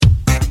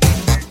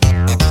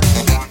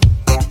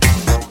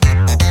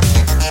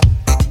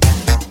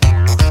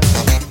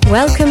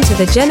Welcome to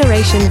the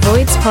Generation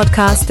Voids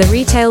podcast, The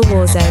Retail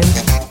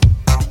Warzone.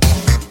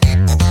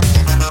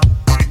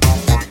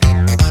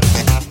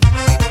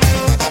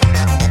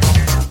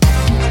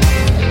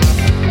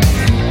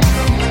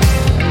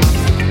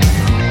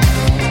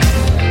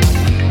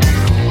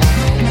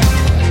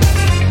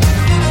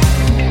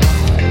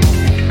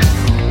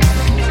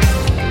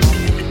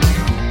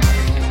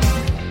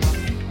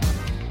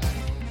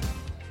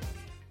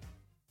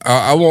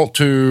 I want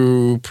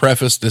to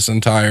preface this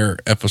entire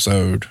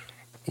episode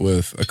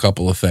with a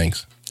couple of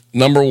things.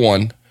 Number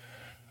one,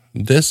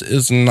 this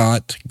is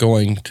not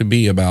going to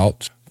be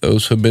about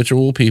those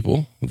habitual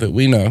people that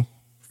we know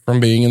from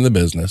being in the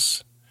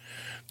business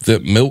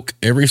that milk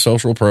every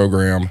social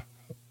program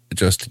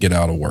just to get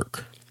out of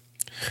work.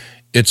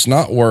 It's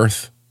not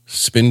worth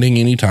spending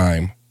any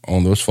time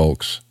on those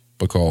folks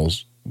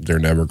because they're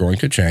never going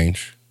to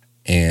change,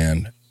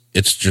 and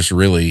it's just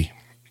really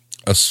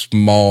a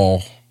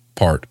small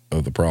part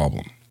of the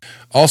problem.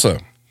 Also,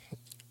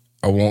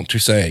 I want to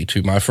say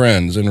to my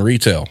friends in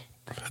retail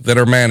that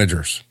are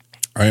managers,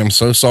 I am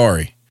so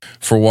sorry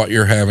for what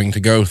you're having to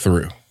go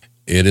through.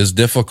 It is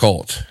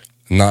difficult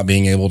not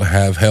being able to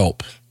have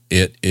help.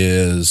 It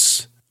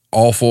is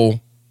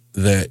awful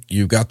that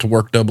you've got to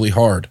work doubly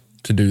hard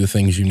to do the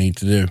things you need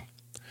to do.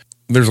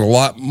 There's a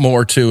lot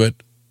more to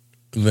it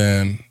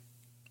than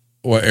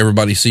what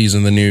everybody sees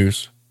in the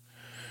news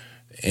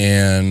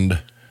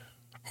and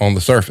on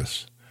the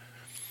surface.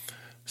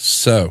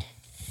 So,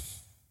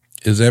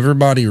 is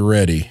everybody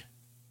ready?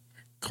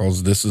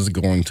 Because this is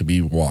going to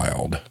be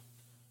wild.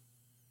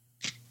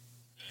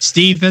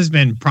 Steve has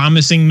been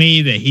promising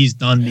me that he's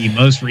done the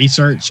most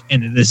research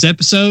into this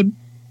episode.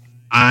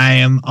 I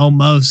am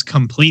almost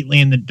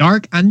completely in the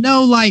dark. I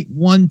know like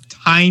one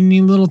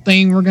tiny little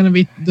thing we're going to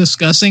be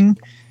discussing,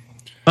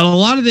 but a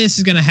lot of this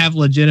is going to have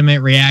legitimate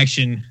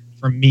reaction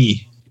from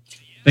me.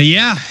 But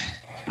yeah,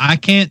 I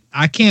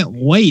can't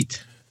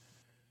wait.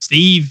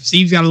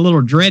 Steve's got a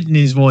little dread in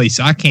his voice.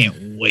 I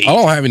can't wait. I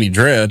don't have any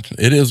dread.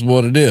 It is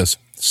what it is.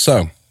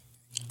 So,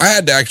 I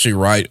had to actually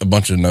write a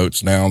bunch of notes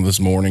down this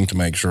morning to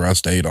make sure I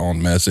stayed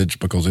on message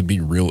because it'd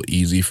be real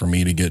easy for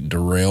me to get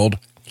derailed.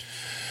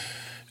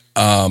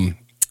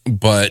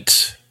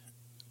 But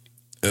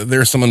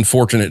there's some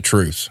unfortunate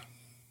truths.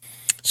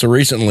 So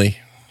recently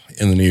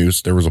in the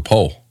news, there was a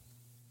poll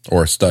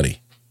or a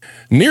study.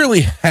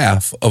 Nearly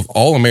half of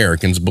all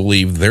Americans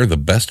believe they're the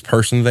best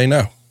person they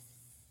know.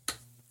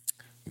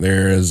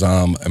 There is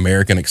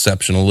American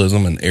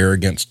exceptionalism and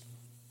arrogance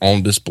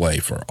on display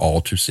for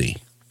all to see.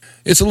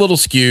 It's a little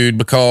skewed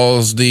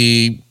because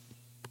the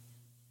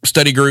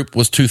study group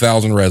was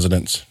 2,000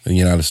 residents in the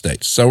United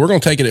States. So we're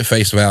going to take it at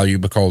face value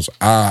because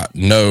I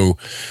know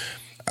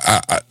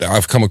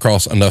I've come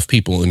across enough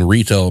people in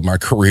retail in my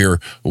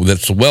career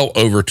that's well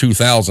over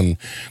 2,000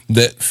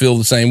 that feel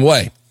the same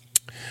way.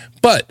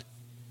 But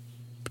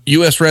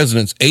U.S.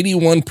 residents,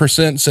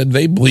 81% said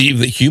they believe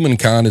that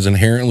humankind is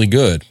inherently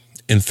good.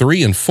 And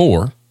 3 and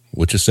 4,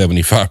 which is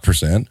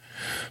 75%,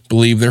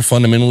 believe they're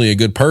fundamentally a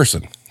good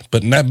person.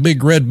 But in that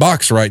big red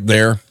box right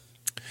there,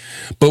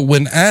 but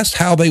when asked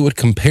how they would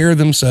compare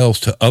themselves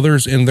to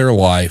others in their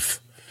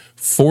life,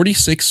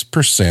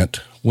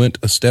 46% went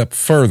a step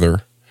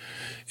further,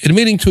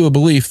 admitting to a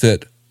belief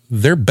that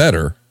they're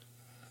better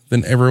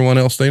than everyone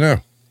else they know.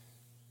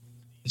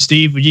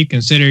 Steve, would you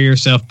consider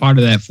yourself part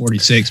of that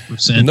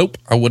 46%? Nope,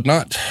 I would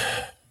not.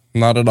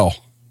 Not at all.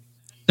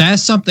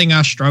 That's something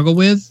I struggle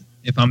with.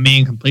 If I'm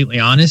being completely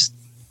honest,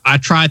 I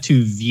try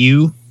to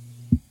view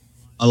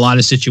a lot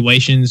of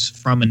situations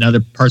from another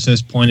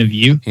person's point of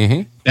view.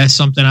 Mm-hmm. That's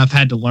something I've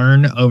had to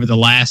learn over the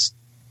last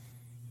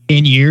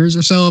 10 years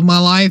or so of my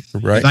life.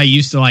 Right. I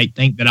used to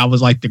think that I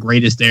was the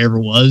greatest there ever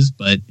was,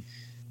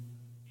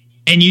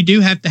 and you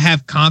do have to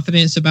have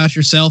confidence about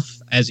yourself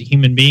as a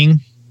human being,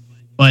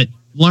 but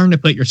learn to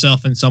put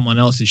yourself in someone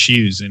else's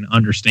shoes and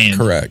understand.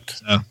 Correct.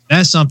 So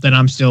that's something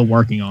I'm still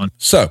working on.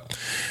 So,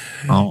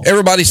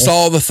 everybody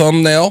saw the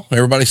thumbnail.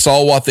 Everybody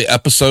saw what the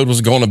episode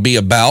was going to be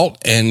about.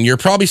 And you're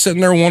probably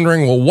sitting there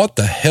wondering, well, what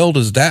the hell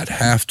does that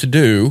have to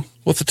do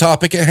with the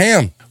topic at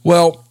hand?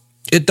 Well,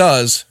 it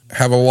does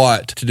have a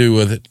lot to do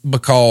with it,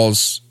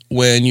 because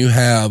when you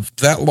have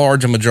that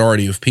large a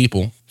majority of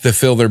people that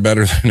feel they're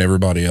better than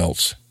everybody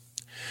else,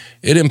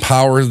 it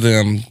empowers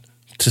them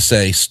to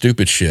say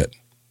stupid shit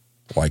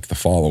like the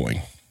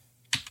following.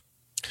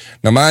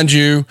 Now, mind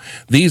you,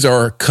 these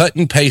are cut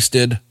and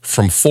pasted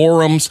from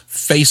forums,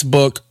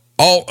 Facebook,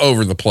 all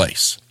over the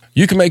place.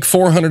 You can make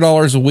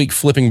 $400 a week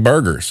flipping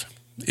burgers.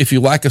 If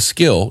you lack a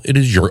skill, it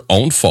is your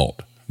own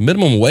fault.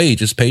 Minimum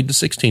wage is paid to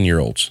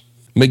 16-year-olds.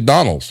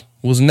 McDonald's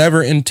was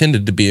never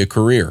intended to be a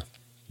career.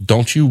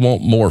 Don't you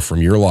want more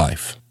from your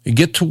life?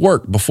 Get to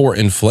work before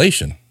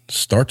inflation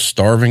starts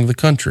starving the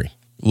country.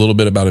 A little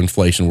bit about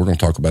inflation. We're going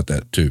to talk about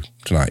that too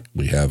tonight.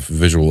 We have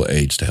visual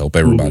aids to help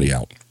everybody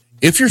out.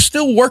 If you're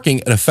still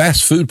working at a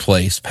fast food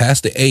place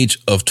past the age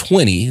of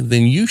 20,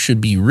 then you should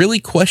be really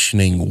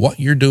questioning what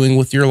you're doing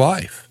with your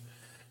life.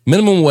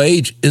 Minimum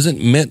wage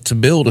isn't meant to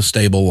build a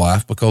stable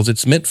life because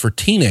it's meant for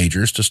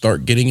teenagers to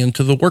start getting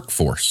into the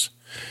workforce.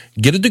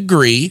 Get a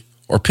degree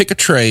or pick a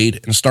trade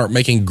and start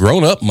making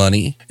grown-up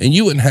money, and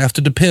you wouldn't have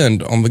to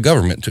depend on the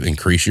government to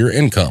increase your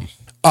income.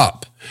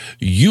 Up.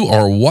 You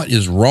are what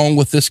is wrong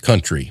with this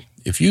country.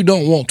 If you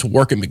don't want to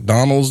work at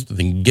McDonald's,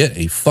 then get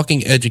a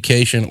fucking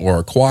education or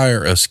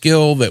acquire a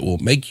skill that will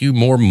make you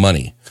more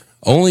money.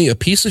 Only a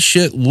piece of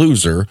shit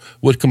loser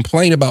would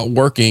complain about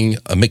working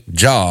a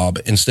McJob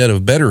instead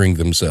of bettering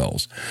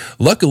themselves.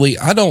 Luckily,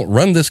 I don't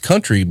run this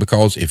country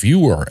because if you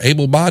were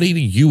able-bodied,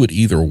 you would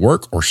either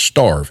work or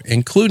starve,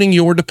 including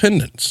your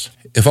dependents.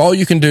 If all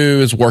you can do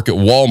is work at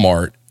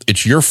Walmart,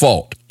 it's your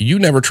fault. You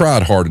never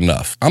tried hard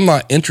enough. I'm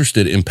not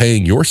interested in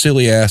paying your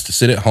silly ass to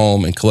sit at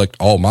home and collect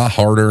all my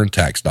hard-earned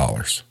tax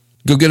dollars.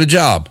 Go get a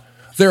job.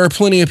 There are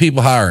plenty of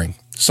people hiring.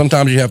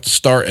 Sometimes you have to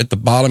start at the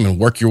bottom and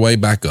work your way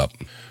back up.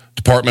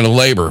 Department of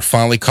Labor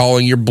finally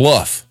calling your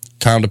bluff.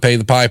 Time to pay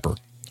the piper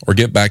or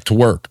get back to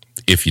work.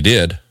 If you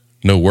did,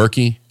 no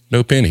worky,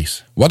 no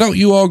pennies. Why don't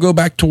you all go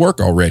back to work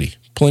already?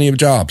 Plenty of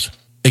jobs.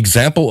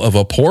 Example of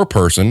a poor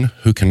person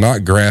who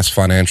cannot grasp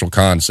financial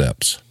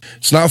concepts.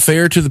 It's not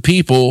fair to the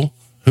people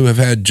who have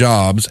had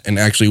jobs and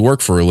actually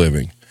work for a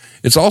living.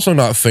 It's also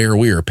not fair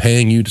we are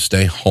paying you to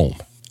stay home.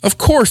 Of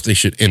course they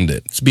should end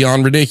it. It's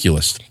beyond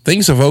ridiculous.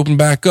 Things have opened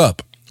back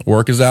up.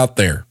 Work is out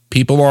there.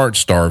 People aren't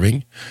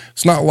starving.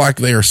 It's not like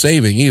they are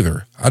saving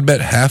either. I'd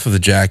bet half of the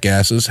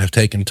jackasses have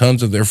taken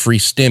tons of their free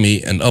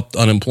stimmy and upped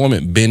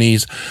unemployment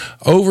bennies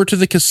over to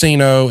the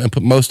casino and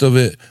put most of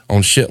it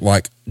on shit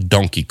like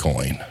Donkey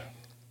Coin.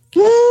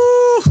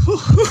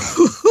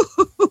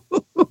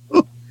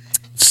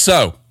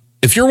 So,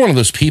 if you're one of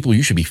those people,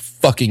 you should be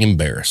fucking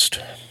embarrassed.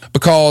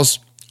 Because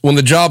when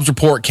the jobs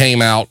report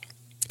came out,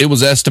 it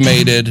was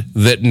estimated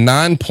that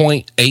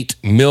 9.8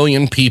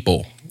 million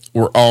people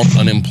were on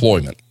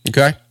unemployment.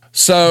 Okay?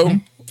 So,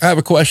 I have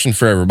a question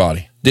for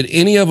everybody. Did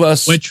any of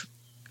us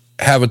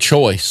have a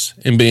choice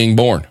in being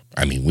born?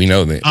 I mean, we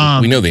know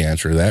we know the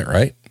answer to that,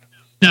 right?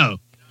 No,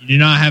 you do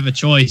not have a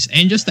choice.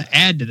 And just to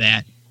add to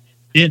that,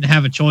 you didn't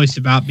have a choice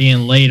about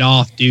being laid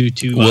off due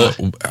to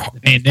the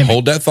pandemic.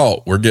 Hold that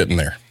thought. We're getting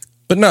there.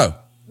 But no,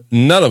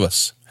 none of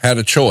us had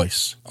a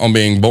choice on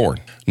being born.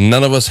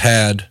 None of us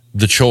had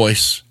the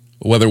choice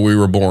whether we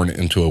were born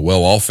into a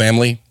well-off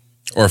family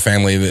or a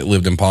family that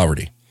lived in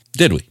poverty.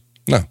 Did we?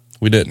 No,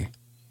 we didn't.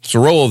 It's a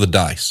roll of the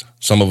dice.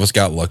 Some of us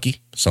got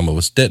lucky. Some of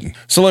us didn't.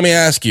 So let me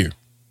ask you,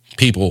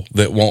 people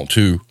that want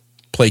to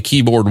play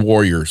keyboard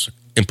warriors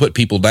and put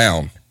people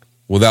down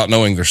without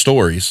knowing their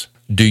stories,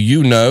 do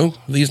you know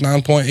these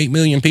 9.8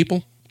 million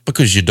people?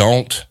 Because you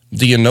don't.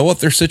 Do you know what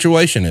their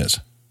situation is?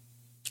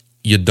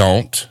 You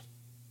don't.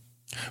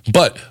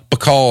 But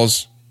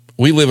because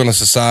we live in a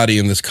society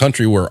in this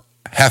country where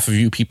half of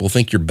you people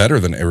think you're better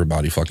than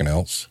everybody fucking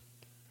else,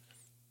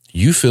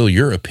 you feel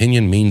your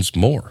opinion means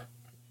more.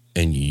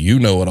 And you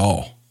know it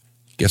all.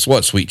 Guess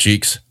what, sweet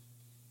cheeks?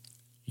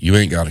 You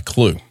ain't got a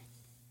clue.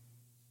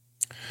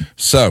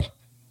 So,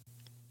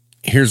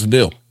 here's the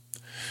deal.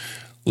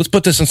 Let's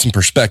put this in some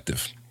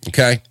perspective,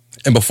 okay?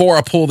 And before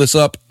I pull this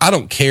up, I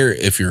don't care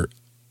if you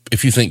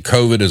think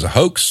COVID is a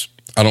hoax.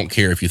 I don't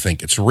care if you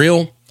think it's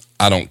real.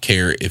 I don't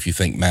care if you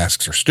think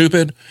masks are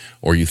stupid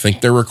or you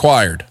think they're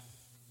required.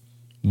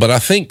 But I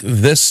think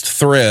this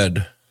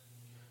thread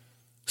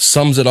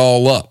sums it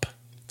all up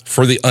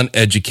for the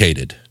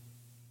uneducated.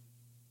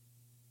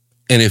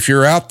 And if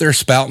you're out there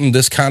spouting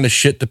this kind of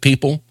shit to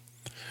people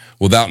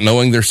without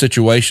knowing their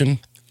situation,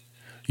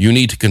 you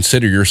need to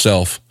consider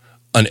yourself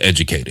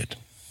uneducated.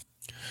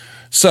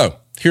 So,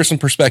 here's some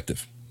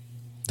perspective.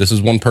 This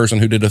is one person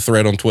who did a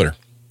thread on Twitter.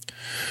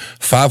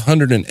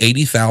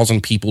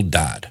 580,000 people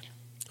died.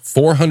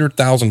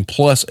 400,000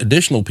 plus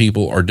additional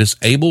people are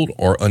disabled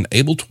or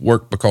unable to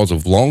work because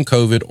of long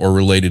COVID or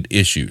related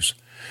issues.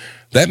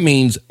 That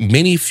means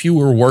many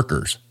fewer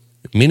workers,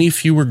 many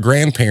fewer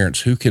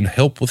grandparents who can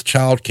help with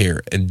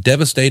childcare, and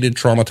devastated,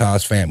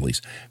 traumatized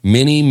families.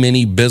 Many,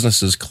 many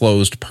businesses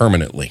closed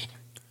permanently.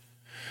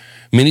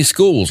 Many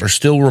schools are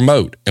still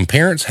remote, and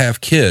parents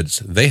have kids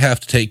they have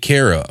to take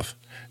care of,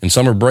 and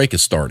summer break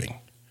is starting.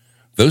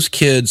 Those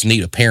kids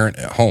need a parent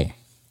at home.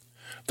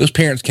 Those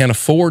parents can't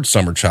afford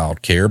summer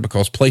child care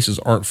because places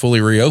aren't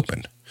fully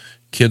reopened.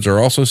 Kids are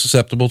also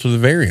susceptible to the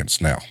variants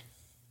now.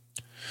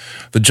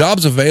 The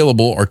jobs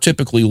available are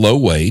typically low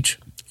wage,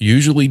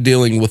 usually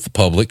dealing with the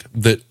public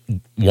that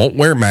won't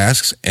wear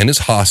masks and is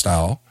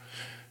hostile,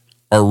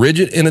 are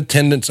rigid in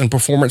attendance and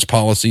performance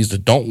policies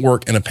that don't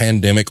work in a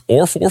pandemic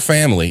or for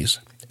families,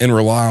 and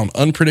rely on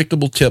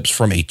unpredictable tips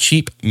from a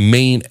cheap,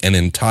 mean, and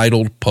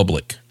entitled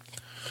public.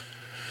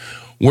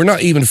 We're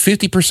not even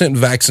 50%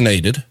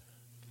 vaccinated,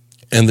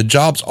 and the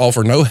jobs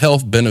offer no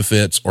health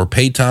benefits or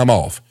paid time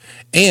off,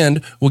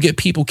 and will get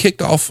people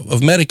kicked off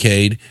of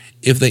Medicaid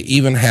if they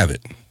even have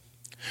it.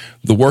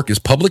 The work is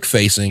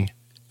public-facing,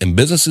 and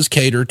businesses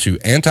cater to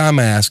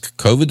anti-mask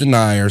COVID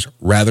deniers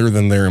rather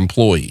than their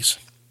employees.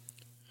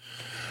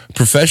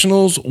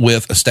 Professionals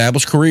with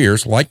established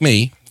careers, like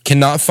me,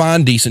 cannot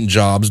find decent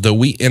jobs, though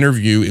we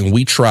interview and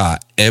we try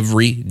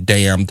every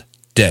damned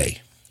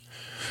day.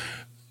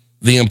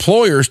 The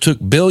employers took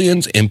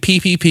billions in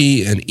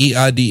PPP and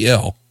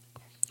EIDL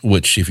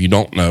which, if you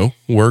don't know,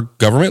 were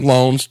government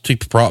loans to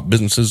prop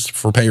businesses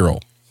for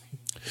payroll,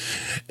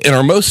 and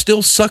are most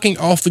still sucking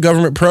off the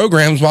government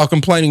programs while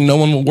complaining no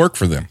one will work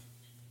for them.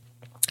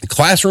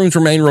 Classrooms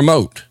remain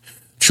remote.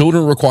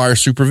 Children require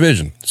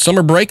supervision.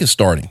 Summer break is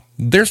starting.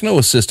 There's no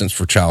assistance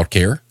for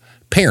childcare.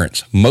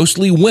 Parents,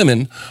 mostly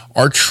women,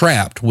 are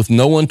trapped with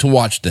no one to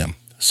watch them,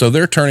 so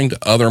they're turning to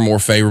other more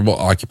favorable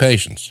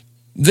occupations.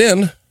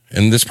 Then,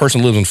 and this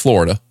person lives in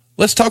Florida,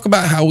 let's talk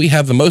about how we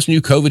have the most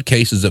new COVID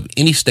cases of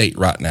any state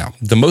right now.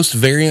 The most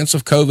variants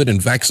of COVID,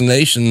 and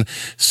vaccination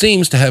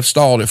seems to have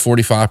stalled at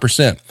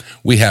 45%.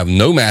 We have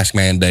no mask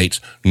mandates,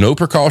 no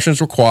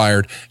precautions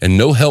required, and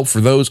no help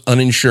for those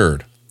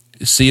uninsured.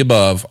 See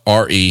above,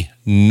 RE,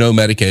 no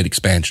Medicaid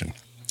expansion.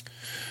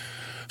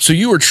 So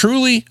you are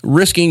truly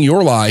risking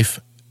your life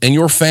and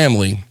your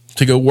family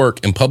to go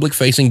work in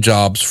public-facing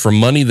jobs for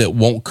money that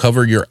won't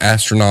cover your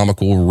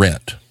astronomical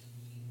rent.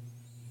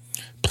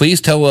 Please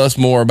tell us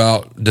more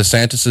about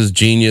DeSantis'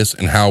 genius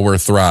and how we're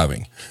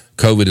thriving.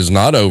 COVID is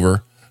not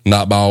over,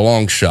 not by a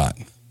long shot.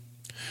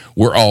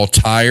 We're all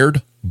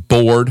tired,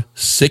 bored,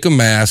 sick of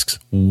masks,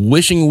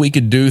 wishing we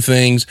could do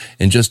things,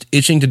 and just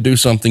itching to do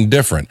something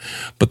different.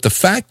 But the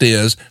fact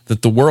is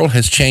that the world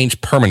has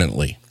changed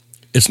permanently.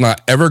 It's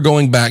not ever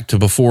going back to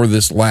before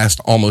this last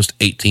almost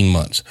 18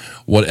 months.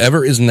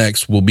 Whatever is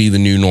next will be the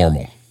new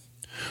normal.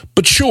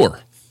 But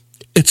sure,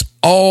 it's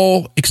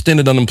all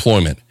extended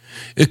unemployment.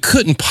 It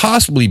couldn't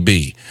possibly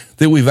be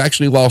that we've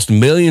actually lost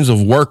millions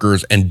of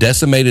workers and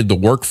decimated the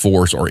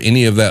workforce or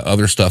any of that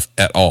other stuff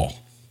at all.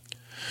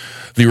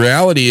 The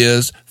reality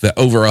is that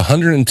over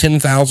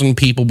 110,000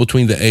 people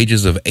between the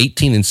ages of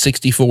 18 and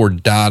 64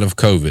 died of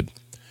COVID.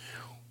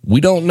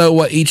 We don't know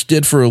what each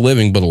did for a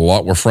living, but a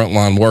lot were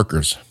frontline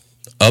workers.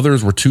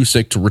 Others were too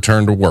sick to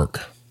return to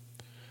work.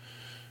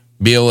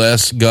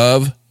 BLS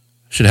Gov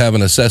should have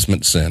an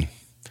assessment sin.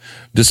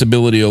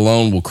 Disability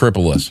alone will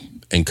cripple us,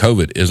 and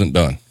COVID isn't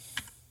done.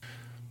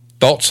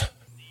 Thoughts?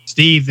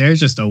 Steve, there's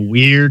just a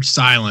weird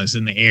silence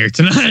in the air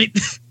tonight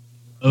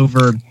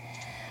over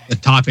the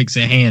topics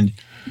at hand.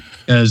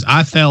 Because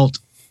I felt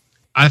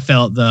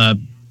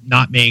the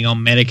not being on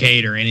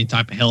Medicaid or any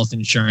type of health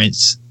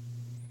insurance,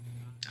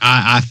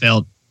 I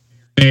felt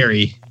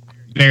very,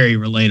 very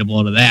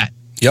relatable to that.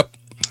 Yep.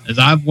 As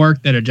I've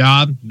worked at a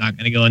job, not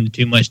going to go into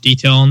too much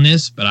detail on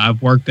this, but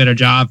I've worked at a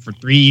job for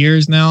 3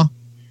 years now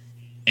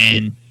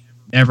and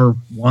never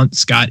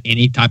once got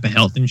any type of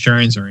health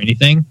insurance or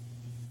anything.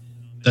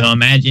 So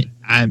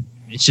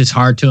it's just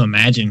hard to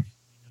imagine.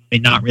 I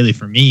mean, not really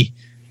for me,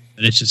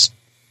 but it's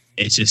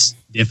just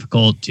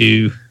difficult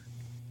to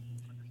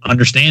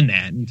understand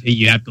that until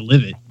you have to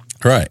live it.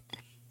 Right.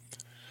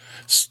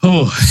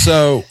 Oh.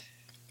 So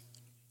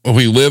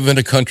we live in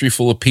a country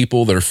full of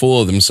people that are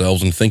full of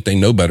themselves and think they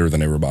know better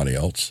than everybody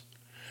else.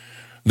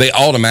 They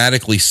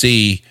automatically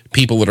see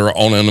people that are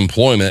on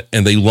unemployment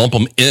and they lump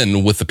them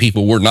in with the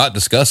people we're not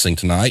discussing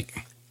tonight.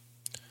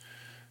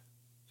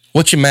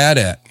 What you mad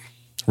at?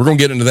 We're going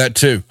to get into that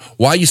too.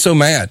 Why are you so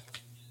mad?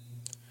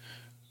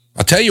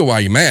 I'll tell you why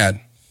you're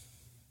mad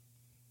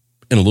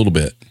in a little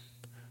bit.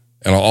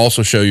 And I'll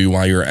also show you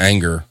why your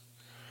anger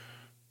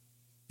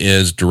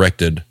is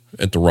directed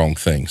at the wrong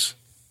things.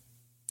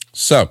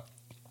 So,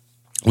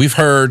 we've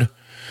heard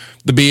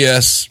the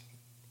BS,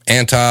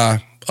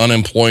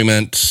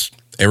 anti-unemployment,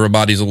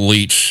 everybody's a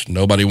leech,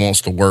 nobody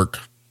wants to work,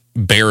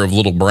 bear of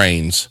little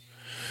brains.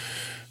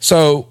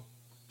 So,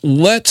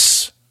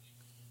 let's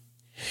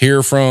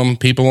hear from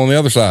people on the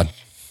other side.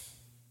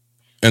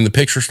 And the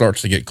picture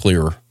starts to get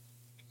clearer.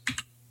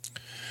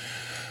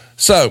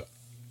 So,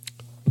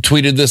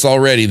 tweeted this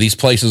already. These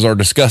places are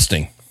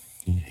disgusting.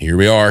 Here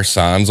we are,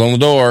 signs on the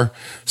door.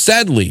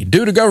 Sadly,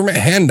 due to government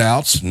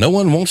handouts, no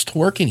one wants to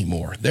work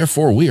anymore.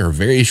 Therefore, we are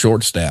very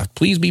short-staffed.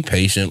 Please be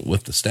patient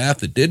with the staff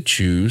that did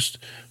choose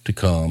to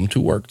come to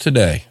work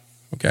today.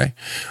 Okay?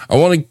 I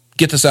want to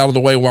get this out of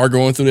the way while we're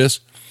going through this.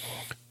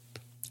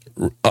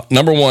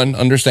 Number one,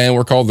 understand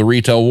we're called the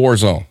retail war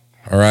zone.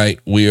 All right?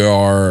 We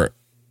are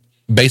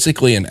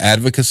basically an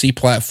advocacy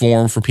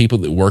platform for people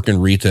that work in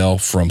retail,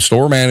 from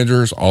store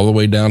managers all the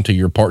way down to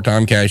your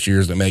part-time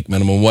cashiers that make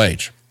minimum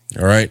wage.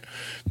 All right.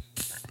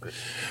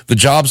 The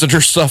jobs that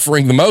are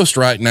suffering the most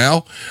right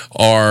now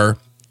are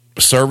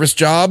service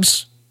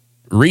jobs,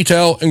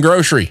 retail, and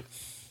grocery.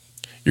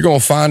 You're going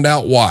to find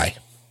out why.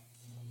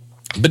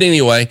 But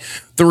anyway,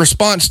 the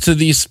response to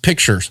these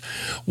pictures.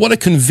 What a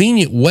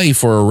convenient way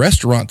for a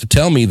restaurant to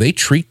tell me they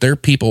treat their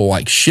people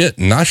like shit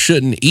and I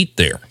shouldn't eat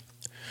there.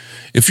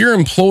 If your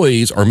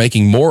employees are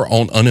making more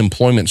on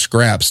unemployment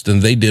scraps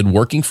than they did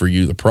working for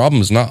you, the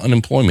problem is not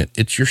unemployment.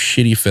 It's your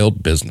shitty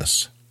failed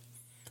business.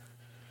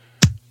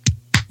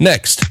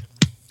 Next,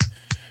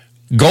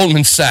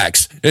 Goldman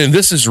Sachs, and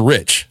this is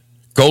rich.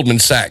 Goldman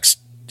Sachs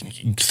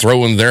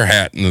throwing their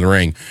hat in the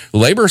ring.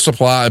 Labor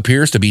supply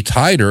appears to be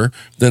tighter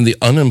than the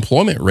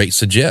unemployment rate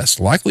suggests,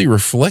 likely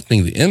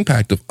reflecting the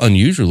impact of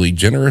unusually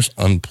generous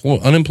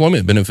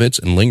unemployment benefits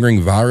and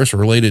lingering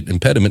virus-related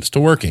impediments to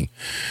working.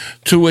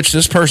 To which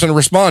this person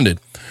responded,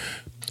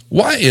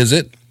 why is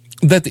it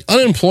that the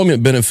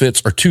unemployment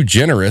benefits are too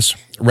generous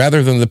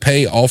rather than the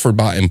pay offered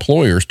by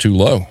employers too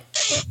low.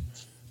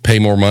 Pay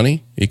more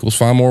money equals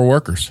find more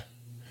workers.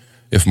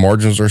 If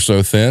margins are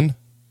so thin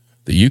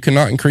that you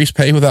cannot increase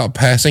pay without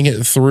passing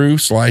it through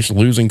 /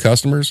 losing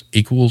customers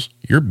equals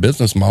your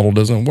business model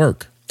doesn't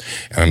work.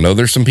 And I know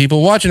there's some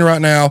people watching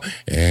right now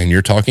and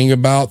you're talking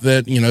about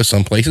that,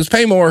 some places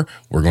pay more.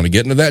 We're going to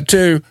get into that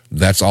too.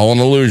 That's all an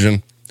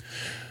illusion.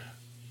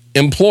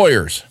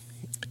 Employers,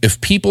 if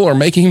people are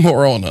making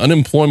more on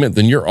unemployment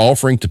than you're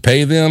offering to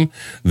pay them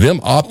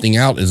opting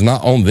out is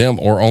not on them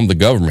or on the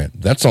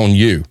government. That's on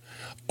you.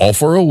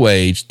 Offer a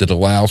wage that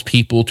allows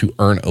people to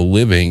earn a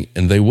living,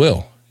 and they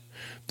will.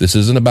 This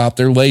isn't about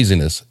their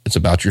laziness. It's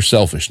about your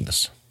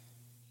selfishness.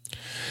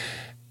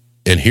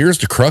 And here's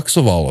the crux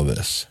of all of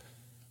this.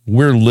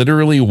 We're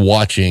literally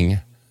watching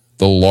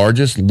the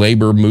largest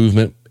labor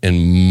movement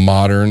in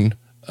modern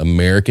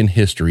American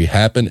history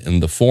happen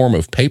in the form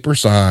of paper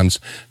signs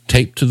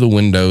taped to the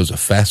windows of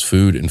fast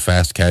food and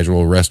fast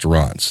casual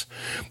restaurants.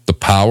 The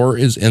power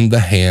is in the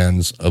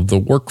hands of the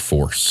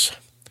workforce.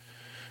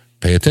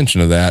 Pay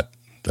attention to that.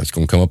 That's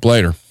going to come up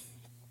later.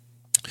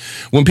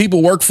 When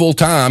people work full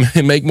time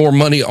and make more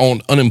money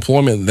on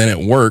unemployment than at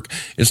work,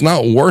 it's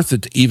not worth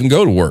it to even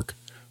go to work.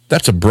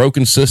 That's a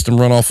broken system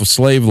run off of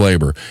slave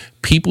labor.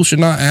 People should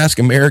not ask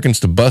Americans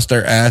to bust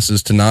their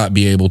asses to not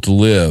be able to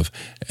live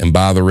and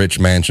buy the rich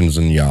mansions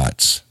and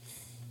yachts.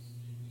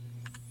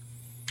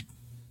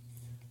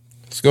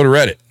 Let's go to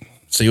Reddit,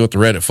 see what the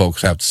Reddit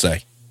folks have to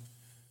say.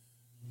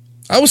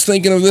 I was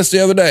thinking of this the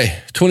other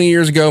day. 20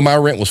 years ago, my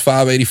rent was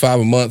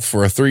 $585 a month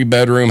for a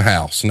 3-bedroom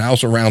house. Now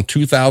it's around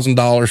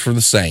 $2,000 for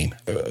the same.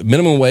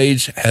 Minimum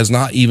wage has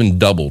not even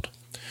doubled.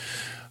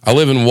 I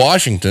live in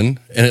Washington,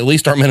 and at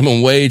least our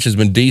minimum wage has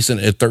been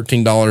decent at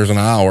 $13 an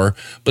hour,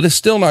 but it's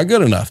still not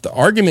good enough. The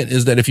argument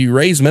is that if you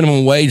raise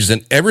minimum wage,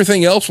 then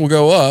everything else will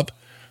go up.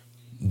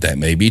 That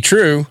may be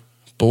true,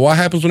 but what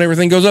happens when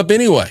everything goes up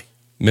anyway?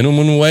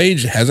 Minimum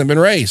wage hasn't been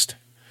raised.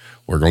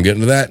 We're going to get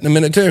into that in a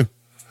minute too.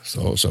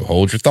 So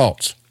hold your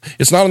thoughts.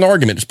 It's not an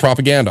argument. It's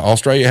propaganda.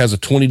 Australia has a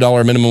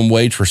 $20 minimum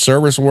wage for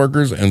service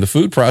workers, and the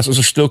food prices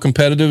are still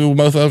competitive with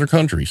most other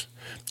countries.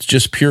 It's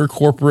just pure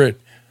corporate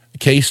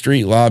K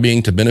Street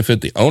lobbying to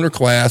benefit the owner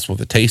class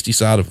with a tasty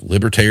side of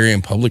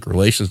libertarian public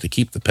relations to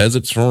keep the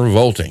peasants from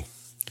revolting.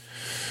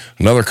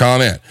 Another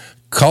comment.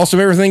 Cost of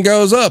everything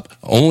goes up.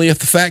 Only if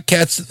the fat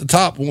cats at the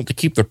top want to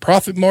keep their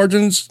profit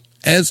margins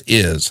as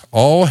is.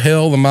 All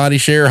hail the mighty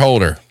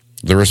shareholder.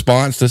 The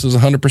response, this is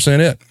 100%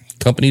 it.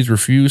 Companies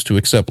refuse to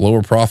accept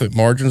lower profit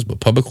margins, but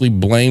publicly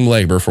blame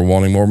labor for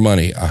wanting more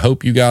money. I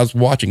hope you guys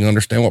watching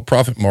understand what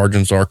profit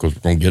margins are, because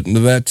we're going to get into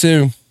that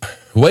too.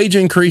 Wage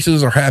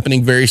increases are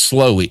happening very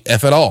slowly,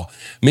 if at all.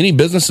 Many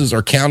businesses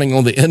are counting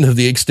on the end of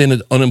the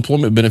extended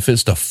unemployment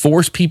benefits to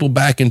force people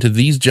back into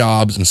these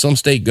jobs, and some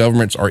state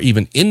governments are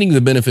even ending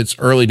the benefits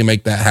early to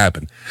make that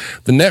happen.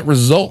 The net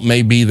result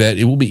may be that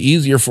it will be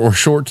easier for a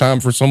short time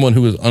for someone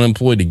who is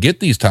unemployed to get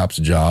these types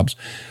of jobs,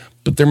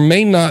 but there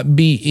may not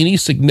be any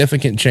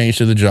significant change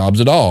to the jobs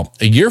at all.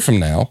 A year from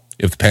now,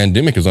 if the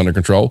pandemic is under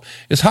control,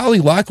 it's highly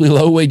likely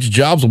low-wage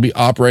jobs will be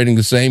operating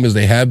the same as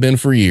they have been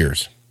for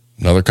years.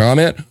 Another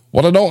comment.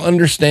 What I don't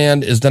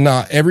understand is that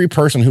not every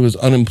person who is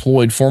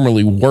unemployed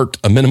formerly worked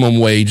a minimum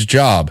wage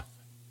job.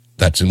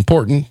 That's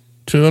important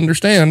to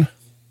understand.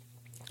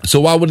 So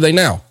why would they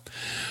now?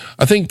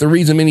 I think the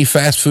reason many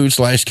fast food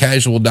 /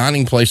 casual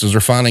dining places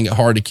are finding it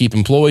hard to keep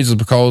employees is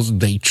because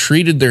they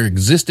treated their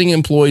existing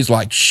employees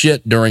like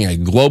shit during a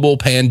global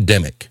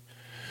pandemic.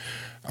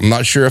 I'm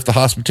not sure if the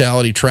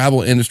hospitality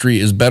travel industry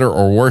is better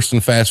or worse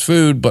than fast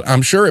food, but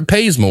I'm sure it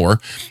pays more.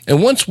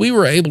 And once we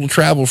were able to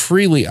travel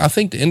freely, I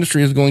think the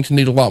industry is going to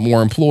need a lot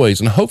more employees.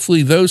 And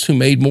hopefully those who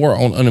made more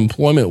on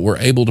unemployment were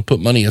able to put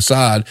money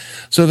aside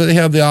so that they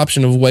have the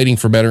option of waiting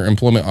for better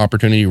employment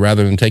opportunity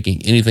rather than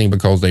taking anything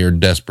because they are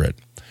desperate.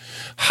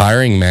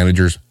 Hiring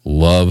managers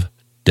love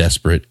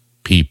desperate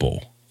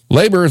people.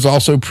 Labor is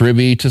also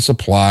privy to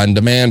supply and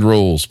demand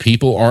rules.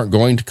 People aren't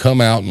going to come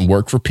out and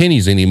work for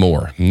pennies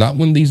anymore. Not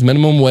when these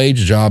minimum wage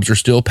jobs are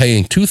still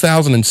paying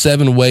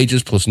 2007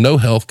 wages plus no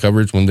health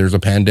coverage when there's a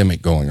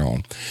pandemic going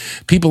on.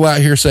 People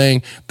out here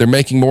saying they're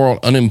making more on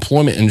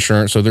unemployment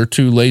insurance, so they're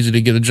too lazy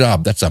to get a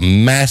job. That's a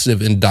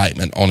massive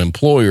indictment on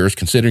employers,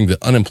 considering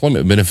that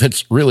unemployment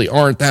benefits really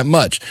aren't that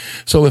much.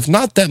 So if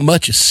not that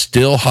much is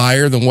still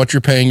higher than what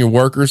you're paying your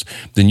workers,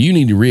 then you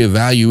need to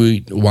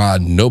reevaluate why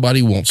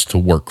nobody wants to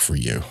work for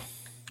you.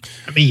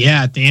 I mean,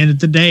 yeah, at the end of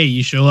the day,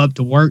 you show up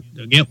to work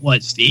to get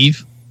what,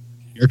 Steve?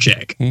 Your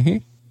check. Mm-hmm.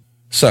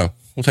 So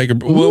we'll take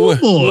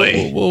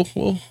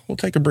we'll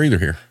take a breather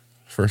here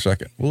for a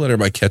second. We'll let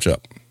everybody catch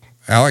up.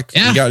 Alex,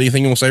 You got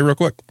anything you want to say real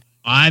quick?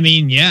 I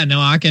mean, yeah, no,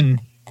 I can,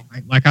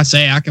 like I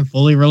say, I can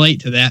fully relate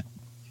to that.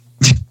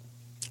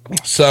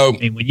 So, I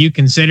mean, when you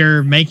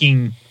consider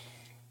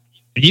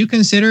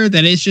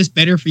that it's just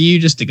better for you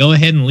just to go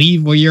ahead and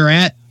leave where you're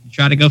at,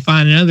 try to go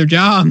find another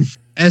job,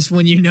 that's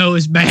when you know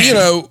it's bad. You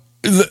know,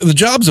 the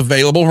jobs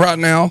available right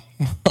now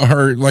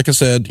are, like I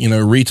said,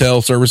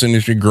 retail, service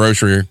industry,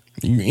 grocery.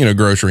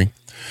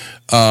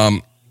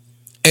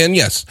 And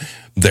yes,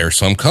 there are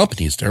some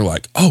companies, they're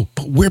like, oh,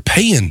 but we're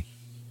paying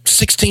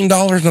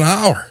 $16 an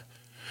hour.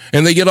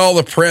 And they get all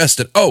the press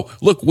that, oh,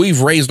 look,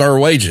 we've raised our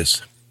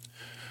wages.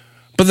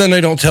 But then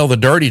they don't tell the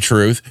dirty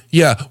truth.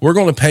 Yeah, we're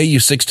going to pay you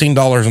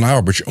 $16 an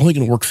hour, but you're only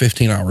going to work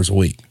 15 hours a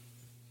week.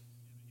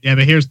 Yeah,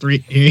 but here's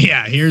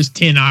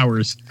 10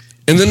 hours.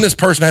 And then this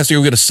person has to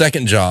go get a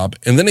second job.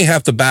 And then they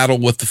have to battle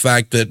with the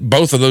fact that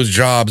both of those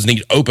jobs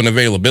need open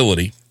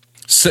availability.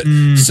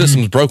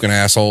 Systems broken,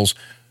 assholes.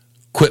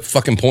 Quit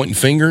fucking pointing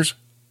fingers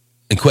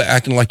and quit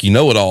acting like you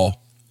know it all,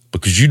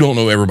 because you don't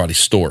know everybody's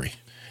story.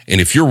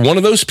 And if you're one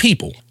of those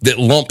people that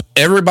lump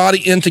everybody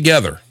in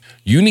together,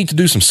 you need to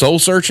do some soul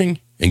searching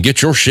and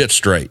get your shit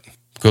straight.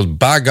 Because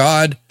by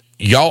God,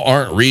 y'all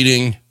aren't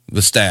reading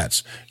the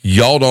stats.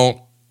 Y'all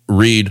don't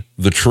read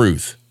the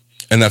truth.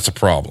 And that's a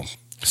problem.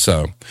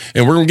 So,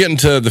 and we're going to get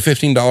into the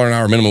 $15 an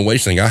hour minimum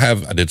wage thing.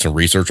 I did some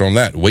research on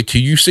that. Wait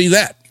till you see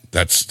that.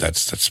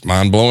 That's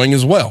mind blowing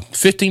as well.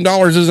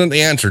 $15 isn't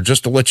the answer,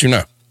 just to let you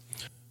know.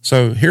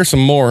 So here's some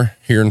more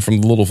hearing from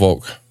the little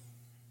folk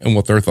and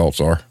what their thoughts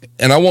are.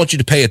 And I want you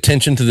to pay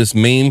attention to this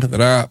meme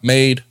that I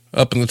made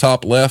up in the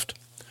top left.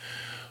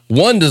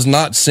 One does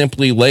not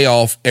simply lay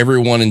off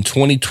everyone in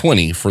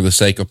 2020 for the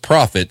sake of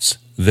profits,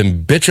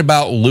 then bitch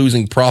about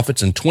losing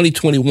profits in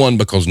 2021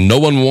 because no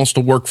one wants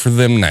to work for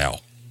them now.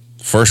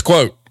 First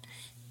quote.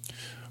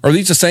 Are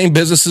these the same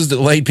businesses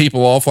that laid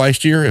people off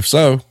last year? If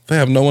so, they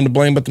have no one to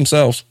blame but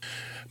themselves.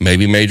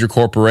 Maybe major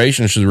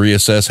corporations should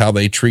reassess how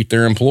they treat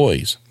their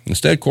employees.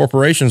 Instead,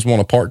 corporations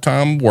want a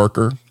part-time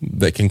worker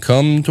that can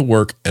come to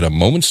work at a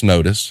moment's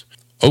notice,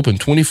 open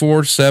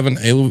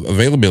 24/7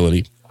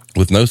 availability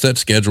with no set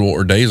schedule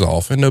or days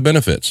off and no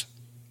benefits.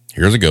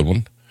 Here's a good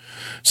one.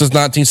 Since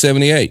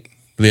 1978,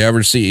 the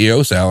average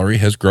CEO salary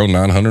has grown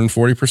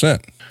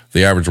 940%.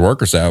 The average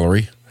worker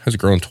salary has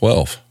grown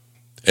 12%.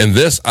 And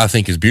this, I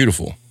think, is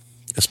beautiful,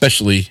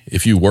 especially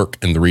if you work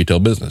in the retail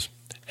business.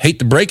 Hate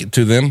to break it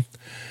to them,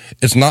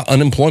 it's not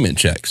unemployment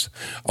checks.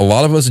 A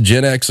lot of us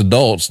Gen X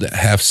adults that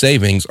have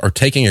savings are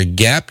taking a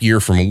gap year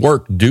from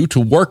work due to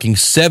working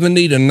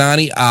 70 to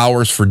 90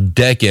 hours for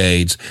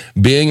decades,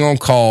 being on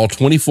call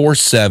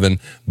 24/7,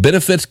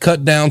 benefits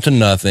cut down to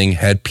nothing,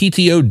 had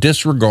PTO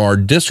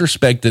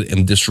disrespected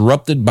and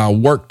disrupted by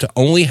work to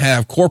only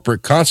have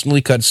corporate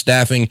constantly cut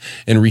staffing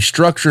and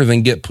restructure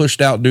then get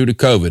pushed out due to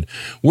COVID.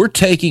 We're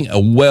taking a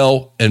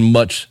well and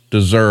much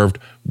deserved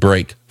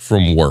break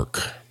from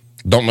work.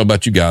 Don't know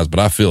about you guys, but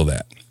I feel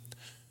that.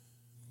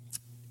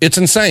 It's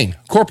insane.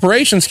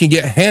 Corporations can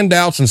get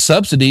handouts and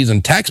subsidies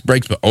and tax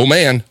breaks, but oh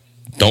man,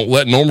 don't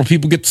let normal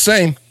people get the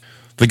same.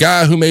 The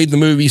guy who made the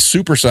movie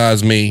Super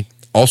Size Me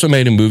also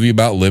made a movie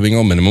about living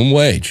on minimum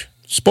wage.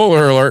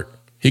 Spoiler alert,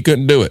 he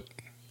couldn't do it.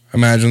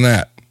 Imagine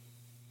that.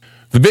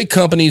 The big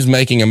companies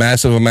making a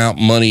massive amount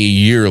of money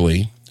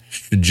yearly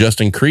should just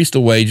increase the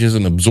wages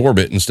and absorb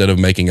it instead of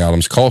making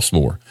items cost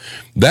more.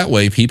 That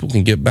way people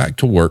can get back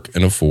to work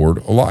and afford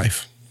a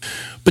life.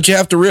 But you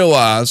have to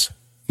realize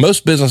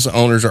most business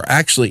owners are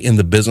actually in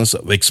the business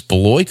of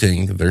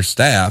exploiting their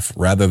staff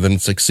rather than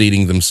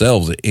succeeding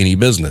themselves at any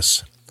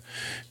business.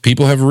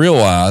 People have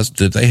realized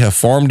that they have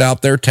farmed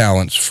out their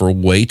talents for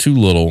way too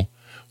little,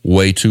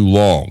 way too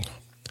long.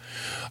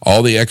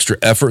 All the extra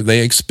effort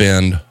they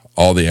expend,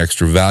 all the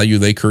extra value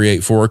they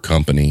create for a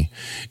company,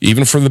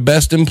 even for the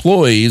best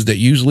employees, that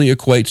usually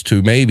equates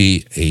to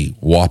maybe a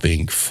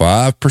whopping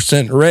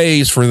 5%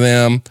 raise for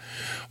them,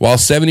 while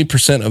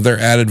 70% of their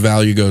added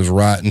value goes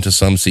right into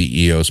some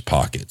CEO's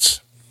pockets.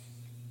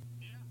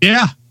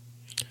 Yeah,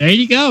 there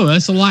you go.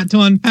 That's a lot to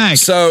unpack.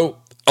 So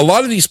a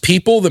lot of these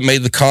people that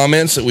made the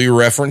comments that we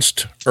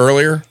referenced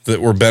earlier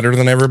that were better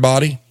than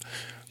everybody,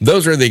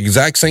 those are the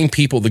exact same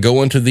people that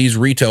go into these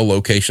retail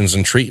locations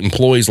and treat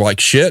employees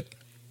like shit.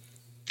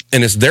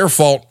 And it's their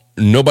fault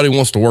nobody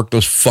wants to work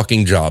those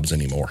fucking jobs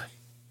anymore.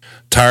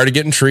 Tired of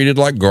getting treated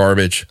like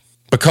garbage.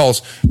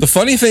 Because the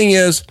funny thing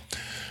is,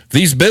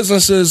 these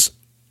businesses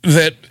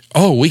that,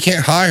 oh, we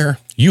can't hire,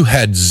 you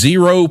had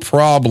zero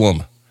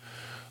problem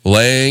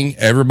laying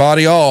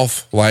everybody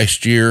off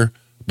last year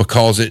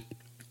because it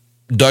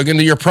dug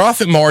into your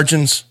profit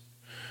margins.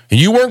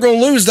 And you weren't going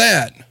to lose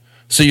that.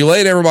 So you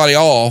laid everybody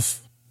off,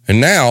 and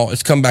now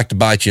it's come back to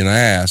bite you in the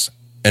ass.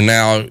 And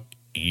now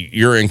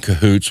you're in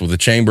cahoots with the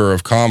Chamber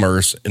of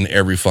Commerce in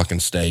every fucking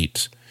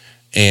state.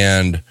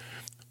 And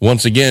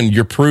once again,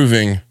 you're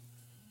proving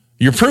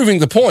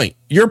the point.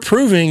 You're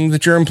proving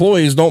that your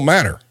employees don't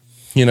matter.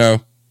 You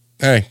know,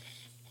 hey,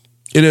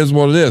 it is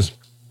what it is.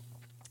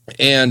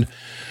 And,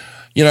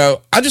 you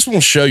know, I just want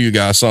to show you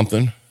guys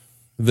something.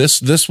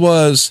 This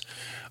was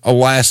a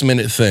last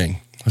minute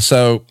thing.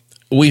 So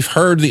we've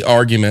heard the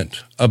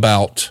argument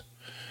about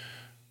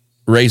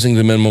raising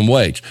the minimum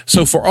wage.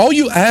 So for all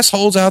you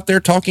assholes out there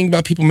talking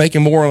about people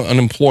making more on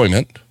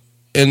unemployment,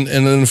 and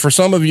then for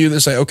some of you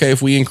that say, okay,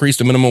 if we increase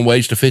the minimum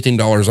wage to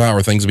 $15 an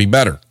hour, things will be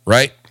better,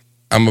 right?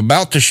 I'm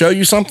about to show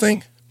you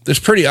something that's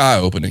pretty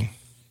eye-opening.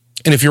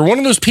 And if you're one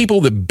of those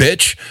people that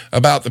bitch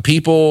about the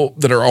people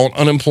that are on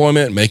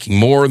unemployment making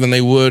more than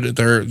they would at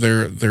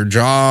their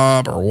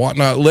job or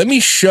whatnot, let me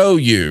show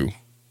you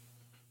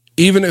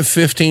even at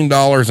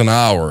 $15 an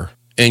hour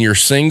and you're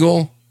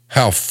single,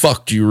 how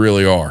fucked you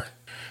really are.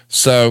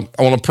 So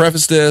I want to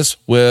preface this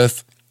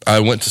with, I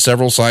went to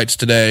several sites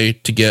today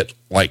to get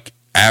like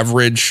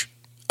average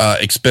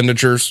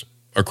expenditures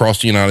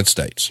across the United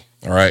States.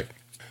 All right.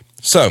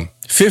 So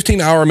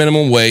 15-hour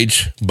minimum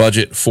wage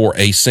budget for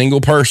a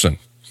single person.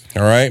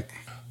 All right.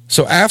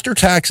 So after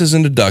taxes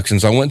and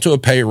deductions, I went to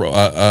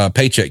a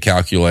paycheck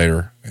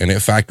calculator and it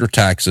factored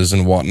taxes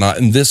and whatnot.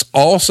 And this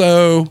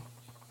also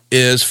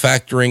is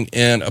factoring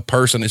in a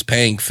person is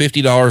paying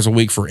 $50 a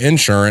week for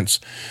insurance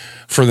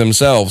for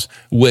themselves,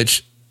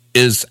 which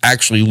is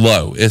actually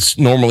low. It's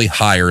normally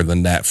higher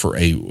than that for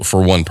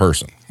one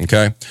person.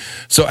 Okay.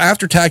 So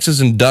after taxes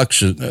and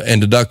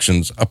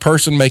deductions, a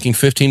person making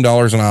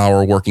 $15 an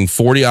hour working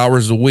 40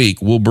 hours a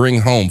week will bring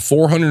home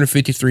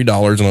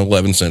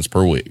 $453.11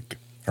 per week.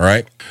 All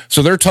right.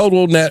 So their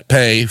total net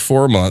pay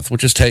for a month,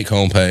 which is take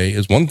home pay,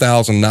 is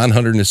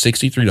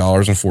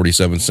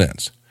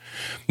 $1,963.47.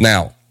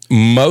 Now,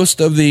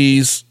 most of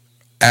these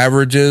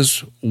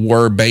averages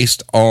were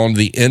based on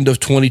the end of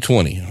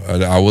 2020.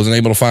 I wasn't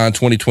able to find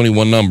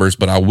 2021 numbers,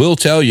 but I will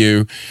tell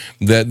you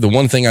that the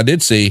one thing I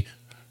did see,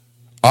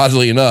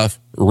 oddly enough,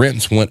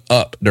 rents went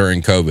up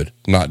during COVID,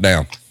 not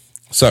down.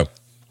 So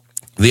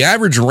the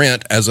average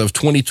rent as of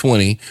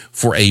 2020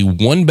 for a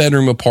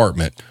one-bedroom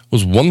apartment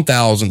was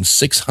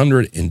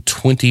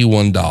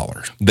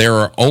 $1,621. There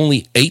are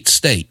only 8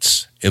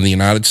 states in the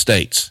United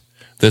States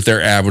that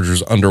their average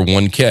is under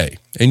 1K.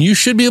 And you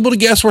should be able to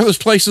guess where those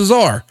places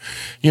are.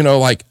 You know,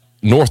 like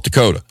North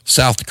Dakota,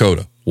 South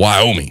Dakota,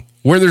 Wyoming,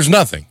 where there's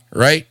nothing,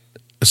 right?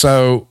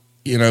 So,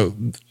 you know,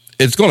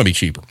 it's going to be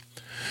cheaper.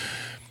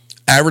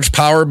 Average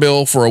power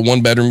bill for a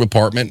one-bedroom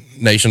apartment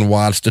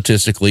nationwide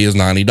statistically is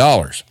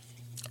 $90.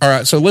 All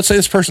right, so let's say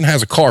this person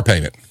has a car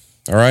payment,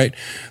 all right?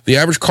 The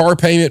average car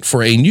payment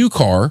for a new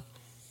car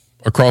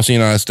across the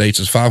United States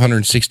is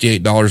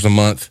 $568 a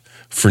month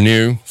for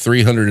new,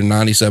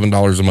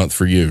 $397 a month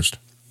for used.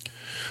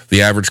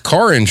 The average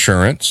car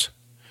insurance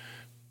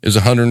is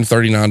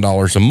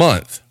 $139 a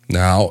month.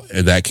 Now,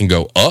 that can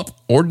go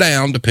up or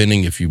down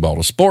depending if you bought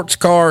a sports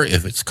car,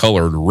 if it's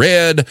colored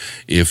red,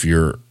 if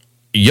you're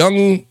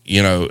young,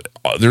 you know,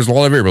 there's a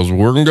lot of variables.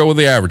 We're going to go with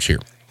the average here.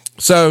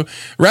 So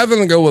rather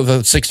than go with a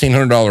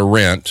 $1,600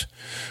 rent,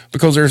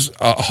 because there's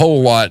a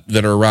whole lot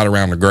that are right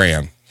around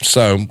 $1,000.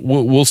 So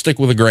we'll stick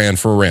with $1,000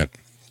 for rent.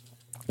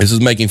 This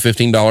is making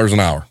 $15 an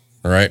hour.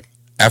 All right.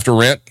 After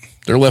rent,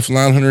 they're left with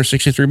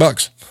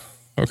 $963.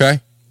 Okay.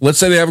 Let's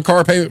say they have a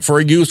car payment for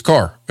a used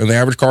car and the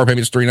average car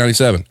payment is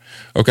 $397.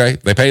 Okay.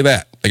 They pay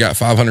that. They got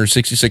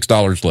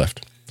 $566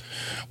 left.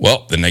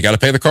 Well, then they got to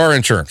pay the car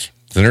insurance.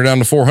 Then they're down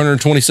to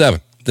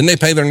 $427. Then they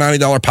pay their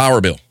 $90 power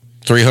bill,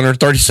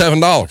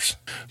 $337.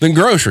 Then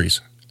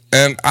groceries.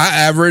 And I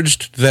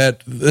averaged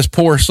that this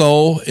poor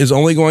soul is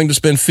only going to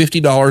spend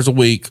 $50 a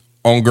week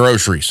on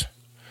groceries.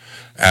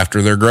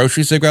 After their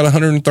groceries, they've got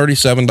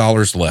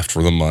 $137 left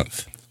for the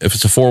month. If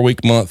it's a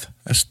 4-week month,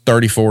 that's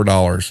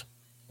 $34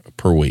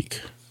 per week.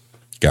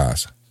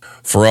 Guys,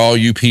 for all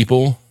you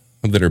people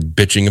that are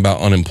bitching about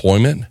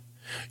unemployment,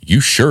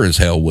 you sure as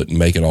hell wouldn't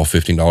make it all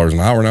 $15 an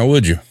hour now,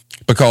 would you?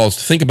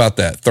 Because think about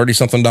that,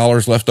 $30-something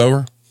left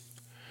over.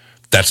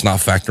 That's not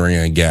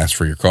factoring in gas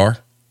for your car.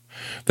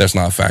 That's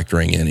not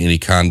factoring in any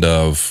kind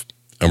of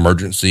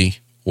emergency,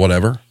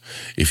 whatever.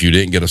 If you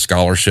didn't get a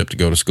scholarship to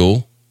go to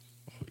school,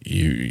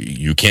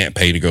 you can't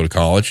pay to go to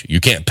college. You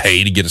can't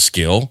pay to get a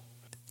skill.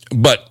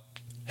 But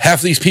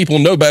half these people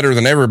know better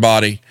than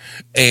everybody,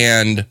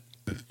 and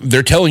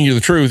they're telling you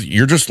the truth.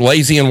 You're just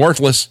lazy and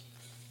worthless.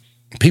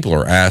 People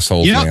are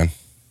assholes, man.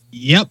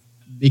 Yep,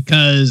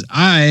 because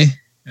I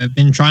have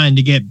been trying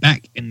to get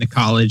back into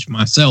college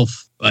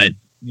myself, but,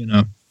 you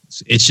know,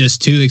 it's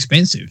just too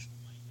expensive.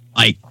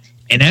 Like,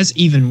 and that's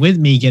even with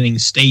me getting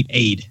state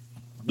aid.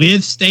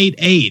 With state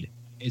aid,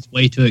 it's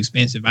way too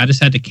expensive. I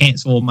just had to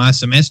cancel my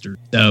semester.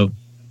 So,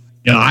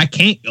 you know, I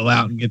can't go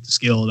out and get the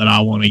skill that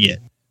I want to get.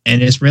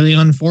 And it's really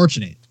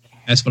unfortunate.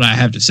 That's what I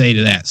have to say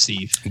to that,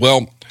 Steve.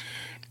 Well,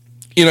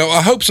 you know,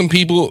 I hope some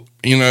people,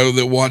 you know,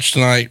 that watch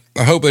tonight,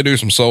 I hope they do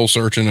some soul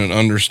searching and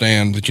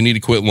understand that you need to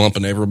quit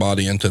lumping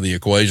everybody into the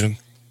equation,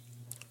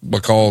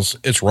 because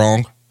it's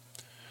wrong.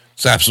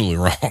 It's absolutely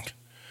wrong.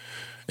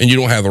 And you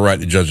don't have the right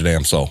to judge a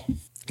damn soul.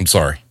 I'm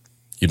sorry.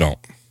 You don't.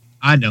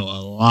 I know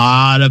a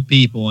lot of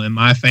people in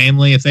my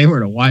family, if they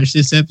were to watch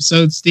this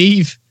episode,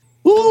 Steve,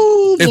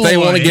 ooh, if they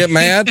want to get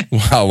mad,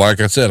 well, like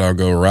I said, I'll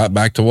go right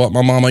back to what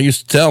my mama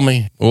used to tell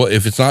me. Well,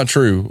 if it's not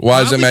true,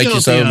 why does it make you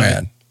so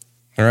mad?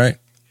 All right.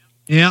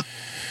 Yeah.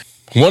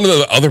 One of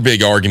the other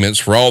big arguments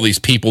for all these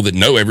people that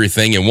know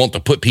everything and want to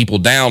put people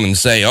down and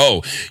say,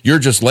 oh, you're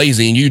just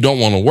lazy and you don't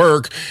want to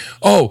work.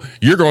 Oh,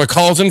 you're going to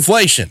cause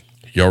inflation.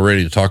 Y'all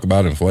ready to talk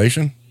about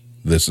inflation?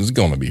 This is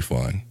going to be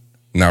fun.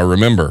 Now,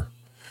 remember,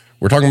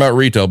 we're talking about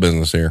retail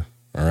business here.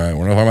 All right.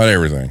 We're not talking about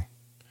everything.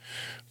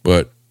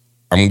 But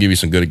I'm going to give you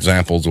some good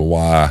examples of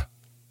why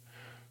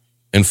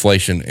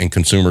inflation in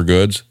consumer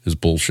goods is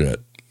bullshit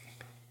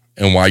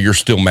and why you're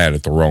still mad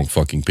at the wrong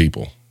fucking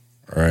people.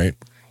 All right.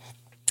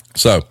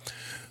 So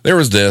there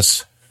was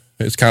this,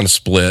 It's kind of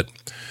split.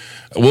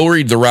 We'll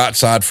read the right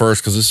side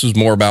first because this is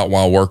more about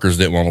why workers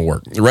didn't want to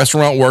work. The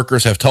restaurant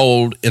workers have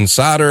told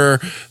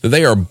Insider that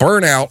they are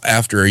burnt out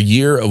after a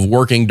year of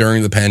working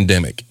during the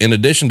pandemic. In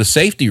addition to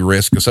safety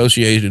risk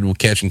associated with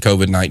catching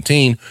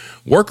COVID-19,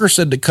 workers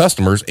said that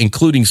customers,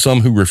 including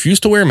some who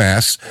refuse to wear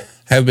masks,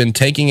 have been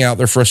taking out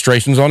their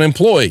frustrations on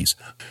employees.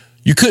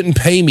 You couldn't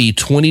pay me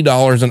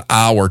 $20 an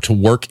hour to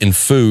work in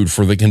food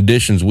for the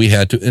conditions we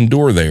had to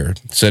endure there,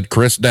 said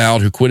Chris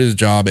Dowd, who quit his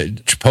job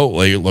at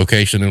Chipotle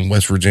location in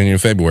West Virginia in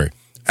February.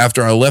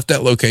 After I left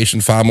that location,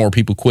 5 more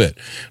people quit.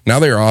 Now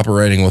they are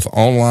operating with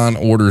online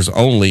orders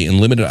only in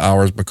limited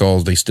hours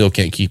because they still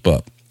can't keep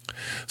up.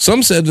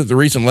 Some said that the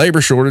recent labor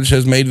shortage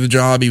has made the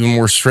job even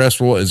more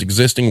stressful as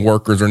existing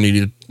workers are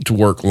needed to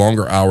work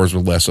longer hours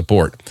with less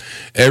support.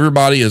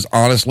 Everybody is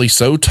honestly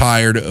so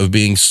tired of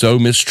being so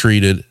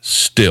mistreated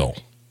still.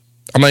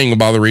 I'm not even going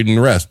to bother reading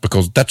the rest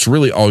because that's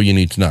really all you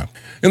need to know.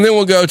 And then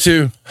we'll go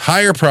to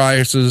higher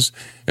prices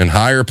and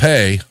higher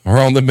pay are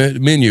on the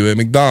menu at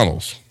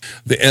McDonald's.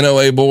 The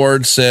NOA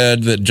board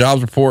said that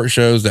jobs report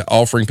shows that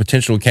offering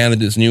potential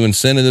candidates new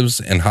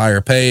incentives and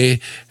higher pay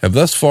have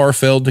thus far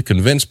failed to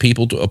convince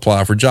people to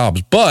apply for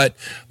jobs. But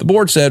the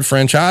board said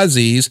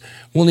franchisees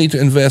will need to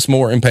invest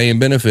more in pay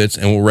and benefits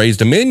and will raise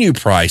the menu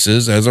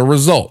prices as a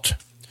result.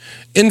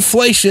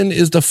 Inflation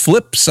is the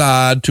flip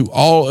side to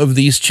all of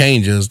these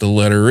changes, the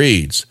letter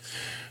reads.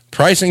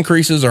 Price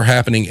increases are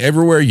happening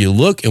everywhere you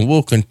look and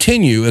will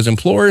continue as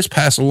employers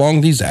pass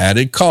along these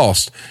added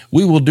costs.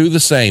 We will do the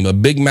same. A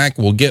Big Mac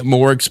will get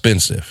more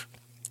expensive.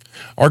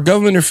 Our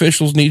government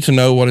officials need to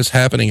know what is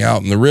happening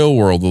out in the real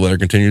world, the letter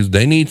continues.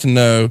 They need to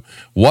know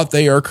what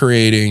they are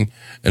creating,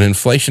 an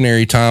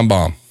inflationary time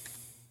bomb.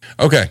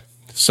 Okay,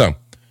 so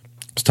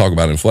let's talk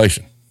about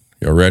inflation.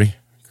 Y'all ready?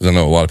 Because I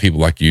know a lot of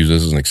people like to use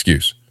this as an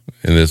excuse.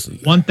 And this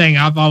one thing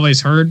I've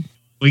always heard,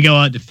 we go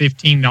up to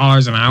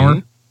 $15 an hour.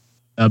 Mm-hmm.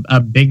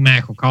 A Big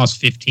Mac will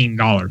cost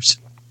 $15.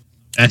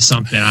 That's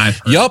something I've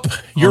heard. Yup,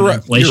 you're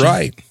right. You're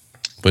right,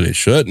 but it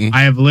shouldn't.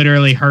 I have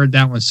literally heard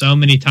that one so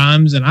many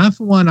times, and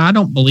for one, I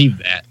don't believe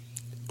that.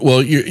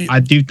 Well, I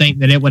do think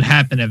that it would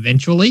happen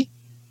eventually,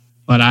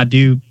 but I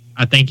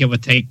think it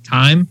would take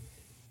time.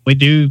 We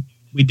do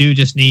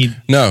just need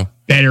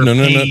better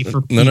pay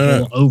for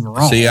people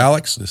overall. See,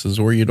 Alex, this is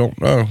where you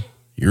don't know.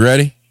 You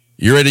ready?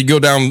 You ready to go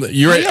down?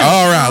 You ready?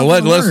 All right,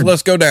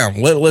 let's go down.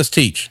 Let's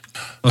teach.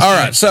 All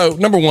right. So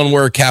number one,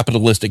 we're a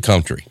capitalistic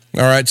country.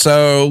 All right.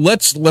 So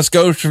let's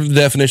go through the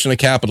definition of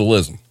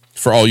capitalism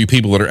for all you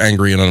people that are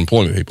angry and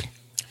unemployment people.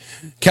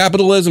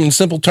 Capitalism, in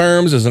simple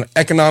terms, is an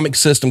economic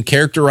system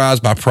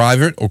characterized by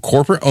private or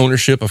corporate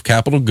ownership of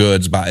capital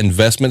goods by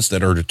investments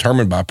that are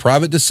determined by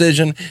private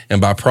decision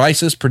and by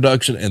prices,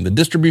 production, and the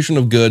distribution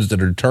of goods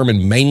that are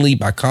determined mainly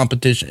by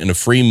competition in a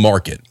free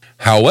market.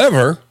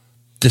 However,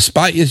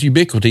 despite its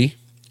ubiquity,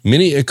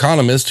 many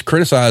economists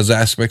criticize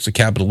aspects of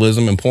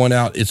capitalism and point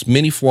out its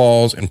many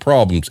flaws and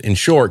problems. In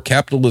short,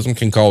 capitalism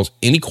can cause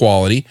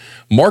inequality,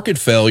 market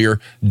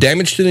failure,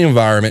 damage to the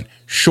environment,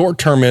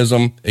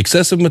 short-termism,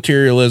 excessive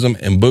materialism,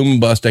 and boom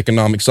and bust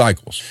economic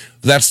cycles.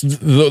 That's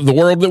the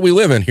world that we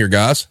live in here,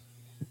 guys.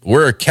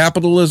 We're a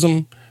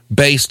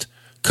capitalism-based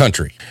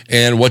country.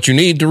 And what you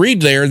need to read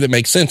there that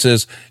makes sense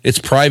is it's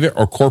private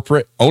or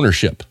corporate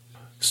ownership.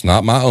 It's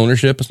not my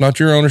ownership. It's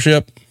not your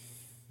ownership.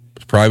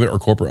 Private or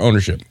corporate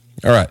ownership.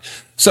 All right.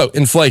 So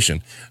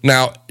inflation.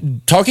 Now,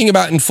 talking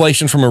about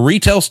inflation from a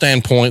retail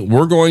standpoint,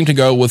 we're going to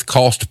go with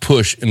cost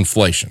push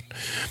inflation.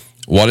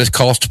 What is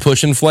cost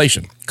push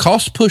inflation?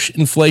 Cost push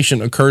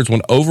inflation occurs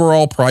when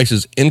overall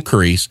prices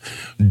increase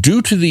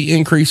due to the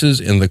increases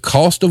in the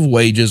cost of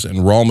wages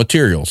and raw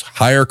materials.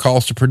 Higher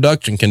cost of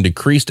production can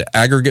decrease the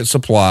aggregate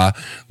supply,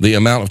 the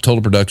amount of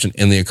total production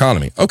in the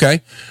economy.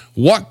 Okay.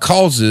 What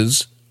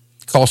causes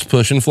cost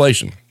push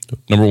inflation?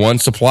 Number one,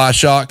 supply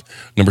shock.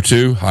 Number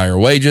two, higher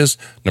wages.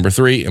 Number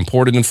three,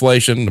 imported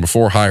inflation. Number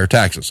four, higher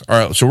taxes.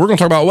 All right, so we're going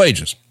to talk about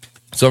wages.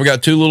 So I've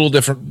got two little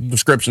different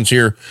descriptions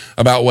here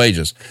about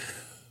wages.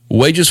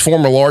 Wages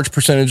form a large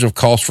percentage of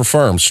cost for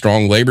firms.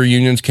 Strong labor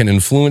unions can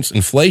influence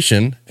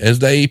inflation as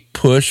they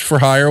push for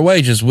higher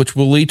wages, which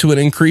will lead to an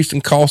increase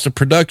in cost of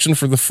production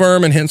for the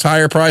firm and hence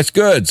higher priced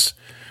goods.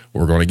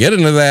 We're going to get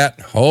into that.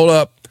 Hold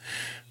up.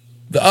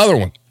 The other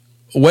one.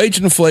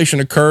 Wage inflation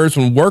occurs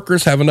when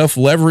workers have enough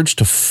leverage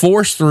to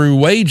force through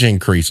wage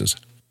increases.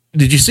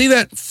 Did you see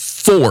that?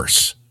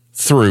 Force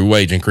through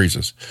wage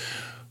increases.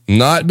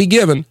 Not be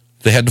given.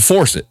 They had to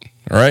force it.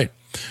 All right.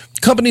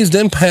 Companies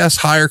then pass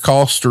higher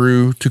costs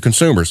through to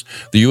consumers.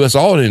 The U.S.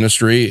 auto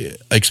industry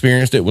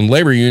experienced it when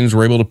labor unions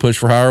were able to push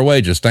for higher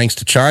wages. Thanks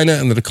to China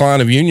and the decline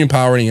of union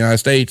power in the United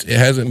States, it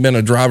hasn't been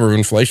a driver of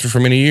inflation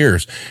for many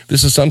years.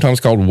 This is sometimes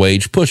called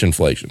wage push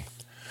inflation.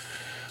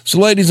 So,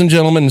 ladies and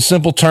gentlemen, in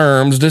simple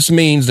terms, this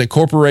means that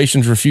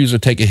corporations refuse to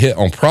take a hit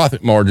on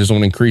profit margins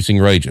on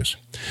increasing wages.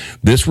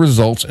 This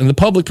results in the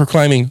public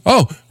proclaiming,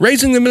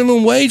 raising the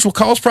minimum wage will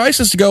cause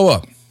prices to go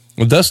up.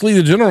 Thusly,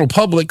 the general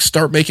public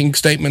start making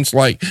statements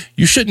like,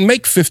 you shouldn't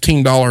make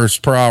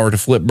 $15 per hour to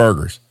flip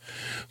burgers.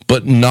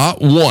 But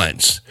not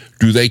once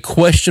do they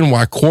question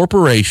why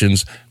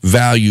corporations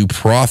value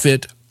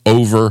profit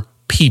over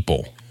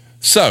people?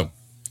 So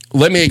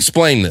let me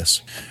explain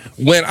this.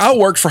 When I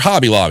worked for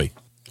Hobby Lobby,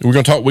 we're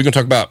going to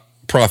talk about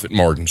profit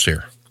margins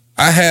here.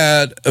 I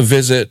had a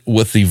visit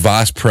with the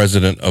vice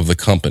president of the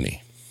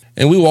company,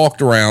 and we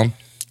walked around,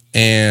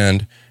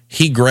 and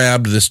he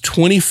grabbed this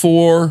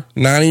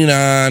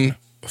 $24.99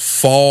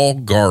 fall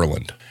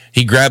garland.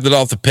 He grabbed it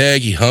off the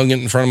peg. He hung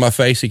it in front of my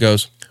face. He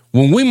goes,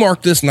 when we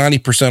mark this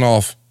 90%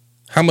 off,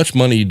 how much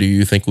money do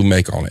you think we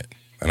make on it?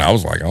 And I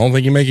was like, I don't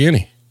think you make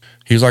any.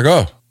 He's like,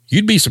 oh,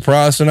 you'd be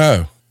surprised to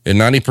know. At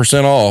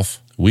 90% off,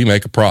 we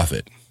make a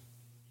profit.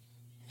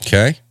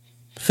 Okay?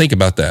 Think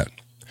about that.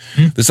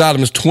 This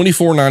item is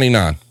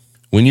 $24.99.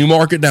 When you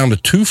mark it down to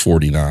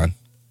 $2.49,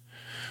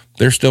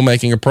 they're still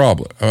making a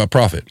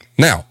profit.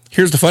 Now,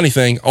 here's the funny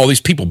thing. All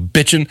these people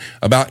bitching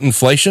about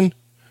inflation.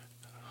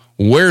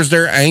 Where's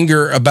their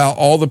anger about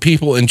all the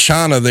people in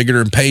China that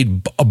are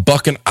paid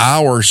 $1 an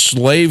hour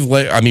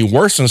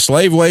worse than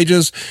slave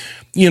wages,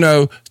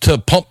 to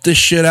pump this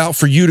shit out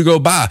for you to go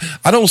buy?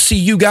 I don't see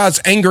you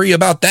guys angry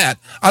about that.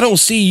 I don't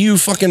see you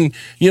fucking,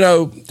 getting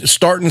on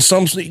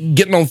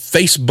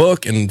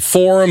Facebook and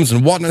forums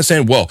and whatnot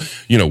saying, well,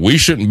 we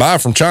shouldn't buy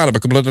from China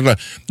because blah, blah, blah.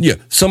 Yeah,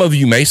 some of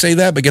you may say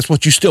that, but guess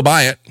what? You still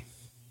buy it.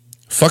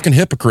 Fucking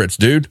hypocrites,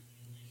 dude.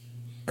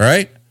 All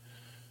right?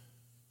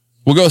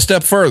 We'll go a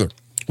step further.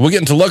 We'll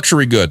get into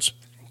luxury goods.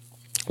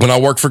 When I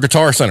worked for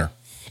Guitar Center.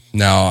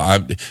 Now,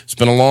 it's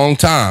been a long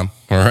time,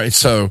 all right?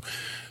 So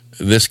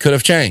this could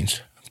have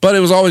changed. But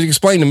it was always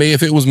explained to me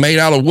if it was made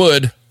out of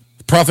wood,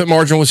 the profit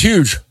margin was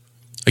huge.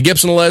 A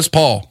Gibson Les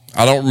Paul.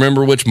 I don't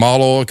remember which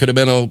model. It could have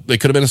been a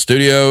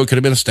studio, it could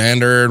have been a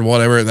standard,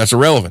 whatever. That's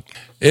irrelevant.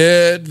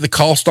 The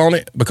cost on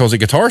it, because at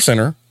Guitar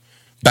Center,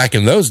 back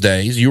in those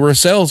days, you were a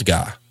sales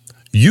guy.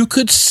 You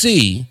could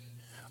see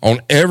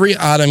on every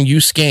item you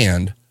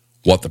scanned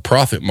what the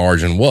profit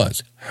margin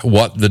was,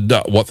 what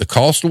the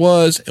cost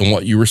was, and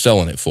what you were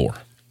selling it for.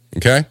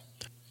 Okay?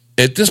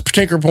 At this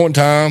particular point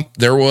in time,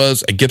 there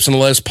was a Gibson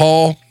Les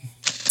Paul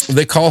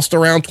that cost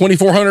around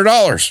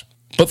 $2,400,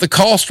 but the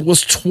cost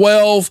was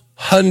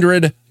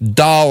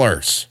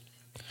 $1,200.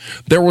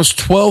 There was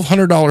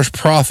 $1,200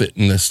 profit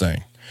in this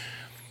thing.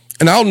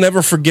 And I'll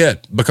never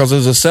forget, because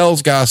as a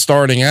sales guy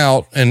starting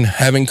out and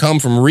having come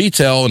from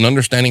retail and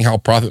understanding how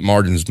profit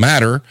margins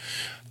matter,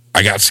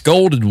 I got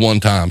scolded one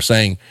time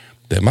saying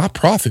that my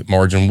profit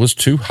margin was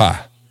too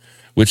high,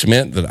 which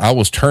meant that I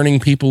was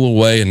turning people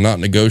away and not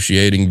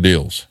negotiating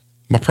deals.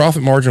 My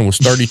profit margin was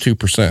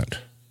 32%.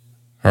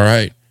 All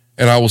right.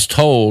 And I was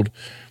told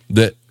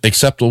that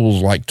acceptable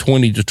was like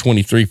 20 to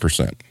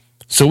 23%.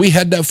 So we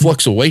had that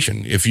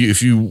fluctuation. If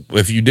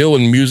you deal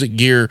in music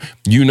gear,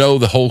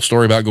 the whole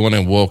story about going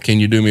in, well, can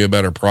you do me a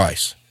better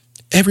price?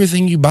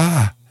 Everything you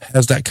buy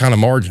has that kind of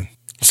margin.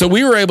 So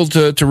we were able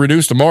to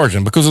reduce the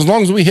margin because as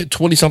long as we hit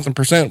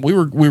 20-something%, we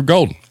were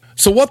golden.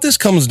 So what this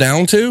comes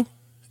down to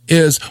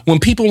is when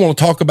people want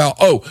to talk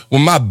about,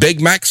 when my Big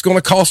Mac's going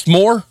to cost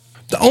more,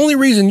 the only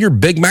reason your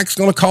Big Mac's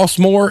going to cost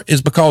more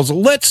is because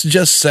let's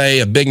just say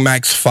a Big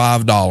Mac's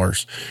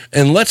 $5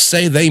 and let's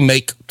say they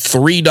make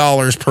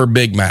 $3 per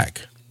Big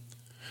Mac.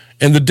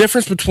 And the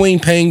difference between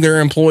paying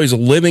their employees a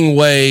living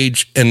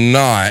wage and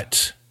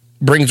not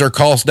brings their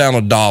cost down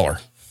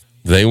 $1.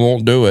 They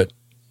won't do it.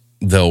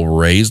 They'll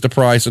raise the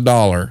price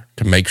 $1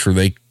 to make sure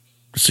they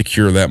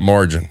secure that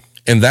margin.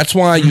 And that's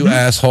why you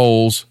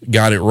assholes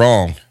got it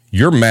wrong.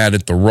 You're mad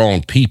at the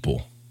wrong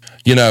people.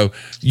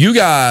 You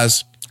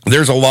guys,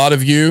 there's a lot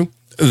of you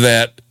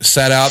that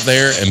sat out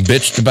there and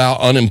bitched about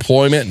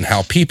unemployment and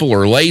how people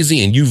are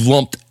lazy, and you've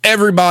lumped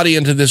everybody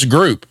into this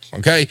group,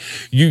 okay?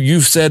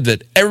 You've said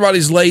that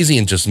everybody's lazy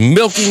and just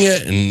milking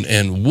it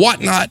and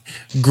whatnot.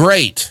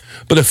 Great.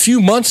 But a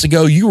few months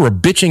ago, you were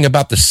bitching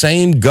about the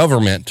same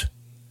government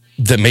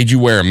that made you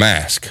wear a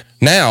mask.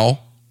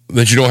 Now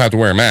that you don't have to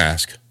wear a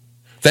mask,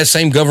 that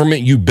same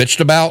government you bitched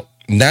about,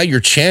 now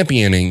you're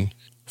championing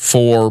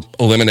for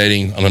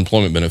eliminating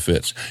unemployment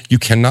benefits. You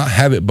cannot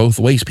have it both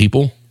ways,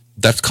 people.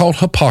 That's called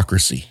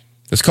hypocrisy.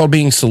 That's called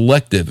being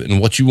selective in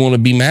what you want to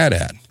be mad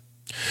at.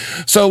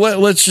 So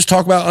let's just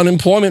talk about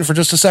unemployment for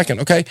just a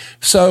second, okay?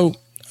 So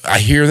I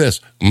hear this.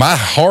 My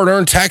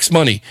hard-earned tax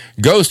money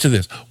goes to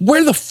this.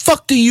 Where the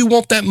fuck do you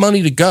want that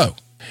money to go?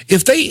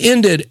 If they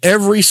ended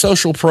every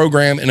social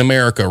program in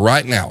America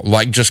right now,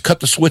 like just cut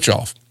the switch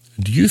off,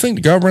 do you think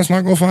the government's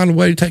not going to find a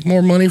way to take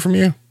more money from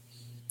you?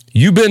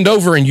 You bend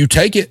over and you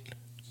take it.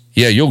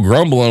 Yeah, you'll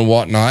grumble and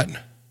whatnot.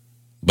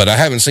 But I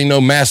haven't seen no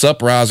mass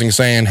uprising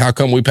saying, how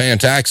come we paying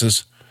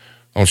taxes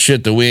on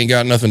shit that we ain't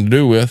got nothing to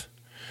do with?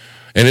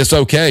 And it's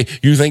okay.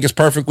 You think it's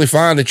perfectly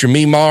fine that your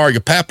meemaw or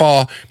your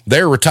papaw,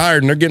 they're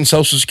retired and they're getting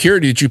Social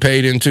Security that you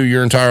paid into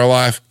your entire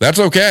life. That's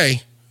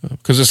okay.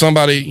 Because it's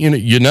somebody,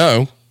 you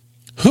know.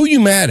 Who you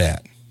mad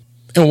at?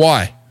 And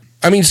why?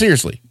 I mean,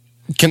 seriously.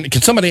 Can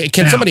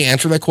somebody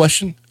answer that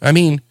question? I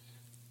mean,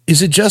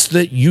 is it just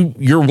that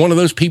you're one of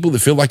those people that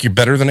feel like you're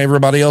better than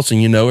everybody else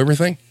and you know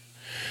everything?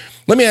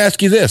 Let me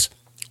ask you this.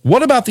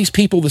 What about these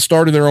people that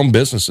started their own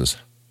businesses?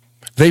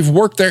 They've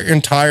worked their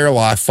entire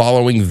life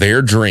following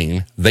their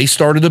dream. They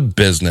started a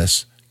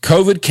business.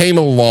 COVID came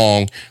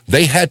along.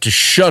 They had to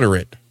shutter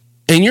it.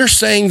 And you're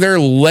saying they're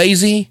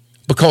lazy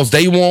because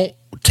they won't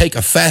take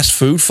a fast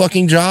food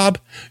fucking job?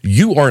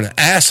 You are an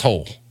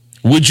asshole.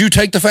 Would you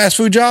take the fast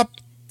food job?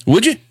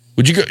 Would you?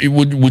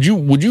 Would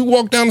you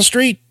walk down the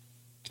street,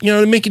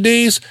 to Mickey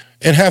D's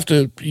and have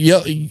to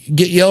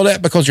get yelled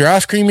at because your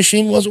ice cream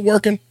machine wasn't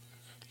working?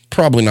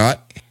 Probably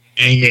not.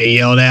 And get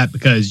yelled at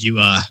because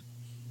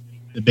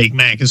the Big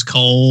Mac is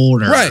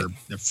cold, or right.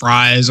 The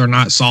fries are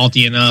not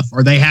salty enough,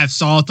 or they have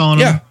salt on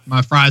them. Yeah.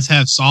 My fries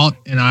have salt,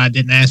 and I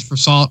didn't ask for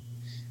salt.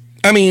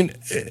 I mean,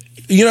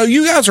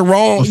 you guys are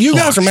wrong. You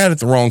guys are mad at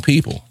the wrong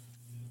people.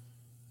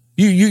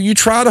 You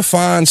try to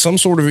find some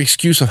sort of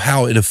excuse of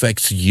how it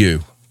affects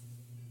you.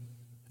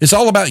 It's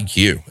all about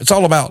you. It's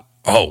all about,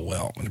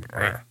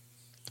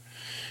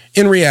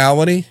 in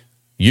reality,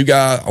 a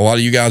lot of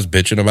you guys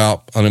bitching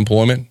about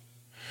unemployment.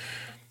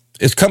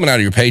 It's coming out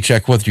of your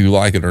paycheck whether you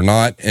like it or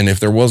not. And if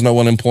there was no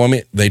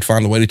unemployment, they'd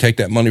find a way to take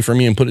that money from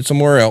you and put it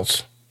somewhere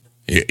else.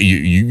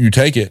 You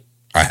take it.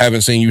 I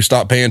haven't seen you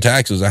stop paying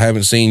taxes. I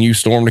haven't seen you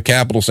storm the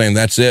Capitol saying,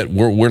 that's it,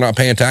 we're not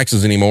paying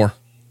taxes anymore.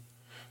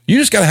 You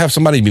just got to have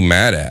somebody to be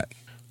mad at.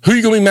 Who are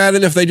you going to be mad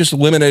at if they just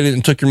eliminated it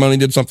and took your money and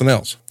did something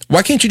else?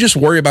 Why can't you just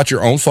worry about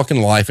your own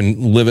fucking life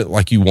and live it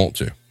like you want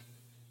to?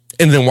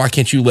 And then why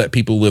can't you let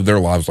people live their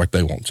lives like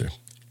they want to?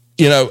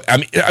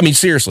 I mean,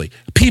 seriously,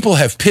 people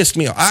have pissed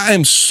me off. I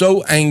am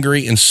so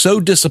angry and so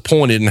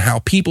disappointed in how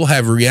people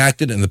have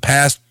reacted in the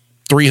past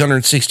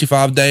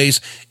 365 days.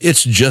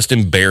 It's just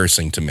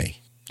embarrassing to me.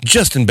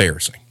 Just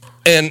embarrassing.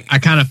 And I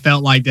kind of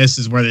felt like this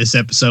is where this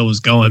episode was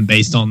going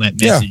based on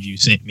that message you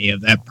sent me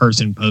of that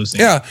person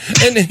posting. Yeah.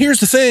 And here's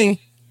the thing.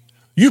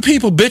 You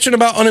people bitching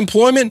about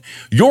unemployment,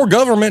 your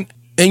government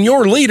and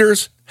your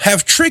leaders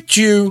have tricked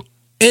you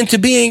into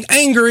being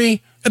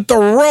angry at the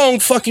wrong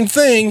fucking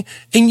thing,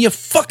 and you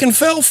fucking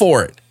fell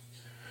for it.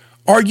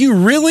 Are you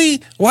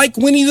really like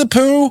Winnie the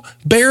Pooh,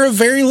 bear a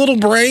very little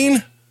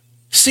brain?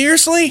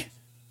 Seriously?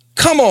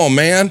 Come on,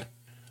 man.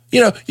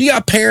 You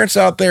got parents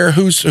out there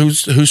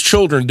whose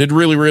children did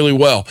really, really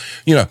well,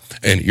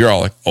 and you're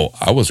all like, oh,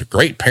 I was a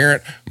great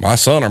parent. My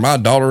son or my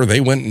daughter, they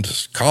went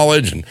into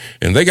college and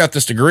they got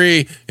this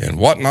degree and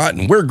whatnot,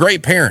 and we're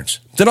great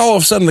parents. Then all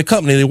of a sudden the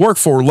company they work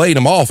for laid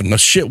them off and the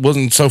shit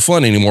wasn't so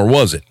fun anymore,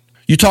 was it?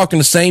 You talking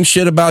the same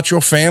shit about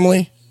your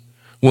family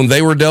when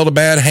they were dealt a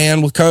bad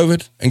hand with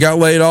COVID and got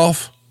laid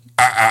off?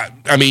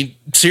 I mean,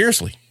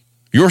 seriously,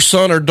 your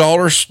son or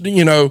daughter,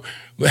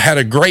 had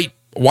a great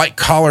white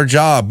collar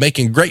job,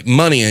 making great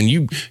money, and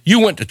you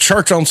went to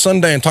church on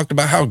Sunday and talked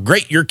about how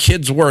great your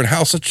kids were and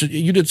how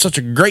you did such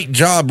a great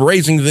job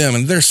raising them,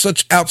 and they're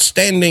such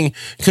outstanding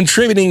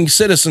contributing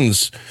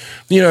citizens,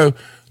 to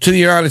the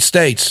United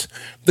States.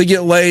 They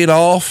get laid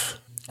off.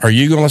 Are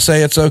you going to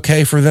say it's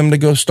okay for them to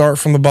go start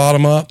from the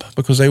bottom up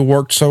because they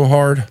worked so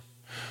hard?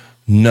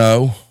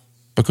 No,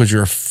 because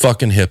you're a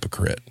fucking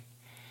hypocrite.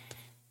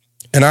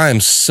 And I am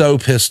so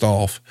pissed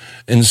off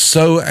and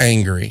so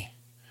angry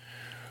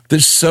that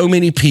so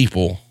many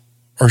people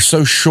are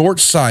so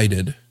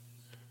short-sighted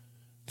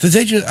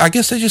that I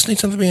guess they just need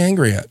something to be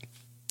angry at.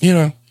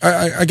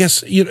 I guess,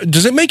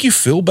 does it make you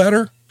feel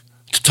better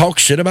to talk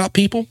shit about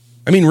people?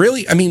 I mean,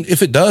 really? I mean,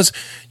 if it does,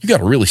 you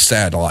got a really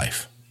sad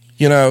life.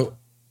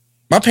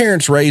 My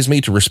parents raised me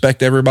to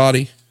respect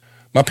everybody.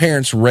 My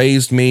parents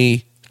raised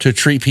me to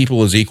treat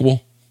people as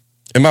equal.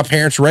 And my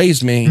parents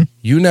raised me,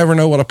 you never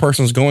know what a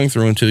person's going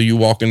through until you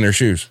walk in their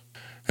shoes.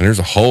 And there's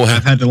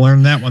I've had to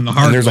learn that one the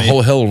hard way. And there's a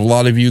whole hell of a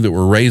lot of you that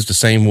were raised the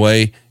same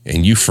way,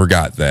 and you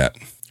forgot that.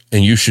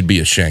 And you should be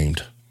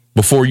ashamed.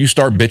 Before you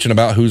start bitching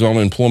about who's on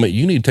unemployment,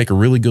 you need to take a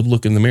really good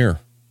look in the mirror.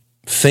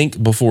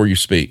 Think before you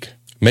speak.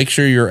 Make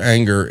sure your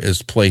anger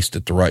is placed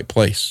at the right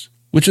place,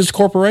 which is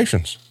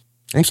corporations.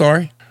 I'm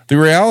sorry. The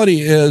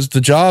reality is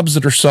the jobs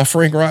that are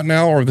suffering right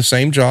now are the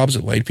same jobs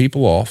that laid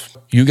people off.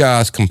 You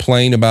guys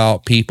complain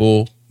about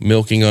people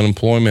milking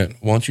unemployment.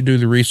 Why don't you do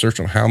the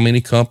research on how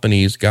many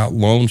companies got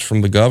loans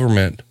from the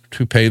government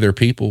to pay their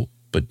people,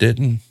 but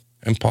didn't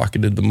and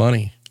pocketed the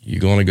money? You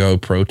going to go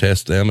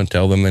protest them and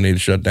tell them they need to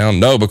shut down?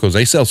 No, because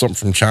they sell something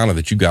from China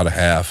that you got to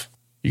have.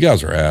 You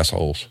guys are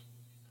assholes.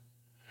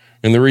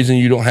 And the reason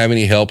you don't have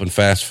any help in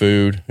fast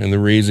food, and the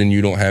reason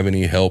you don't have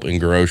any help in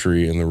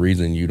grocery, and the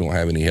reason you don't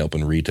have any help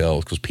in retail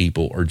is because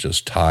people are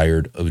just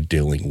tired of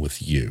dealing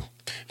with you.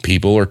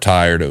 People are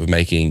tired of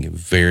making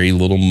very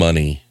little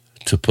money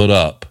to put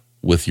up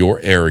with your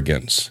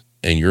arrogance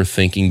and your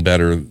thinking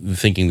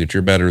that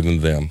you're better than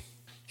them.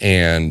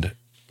 And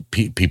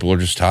people are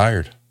just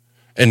tired.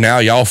 And now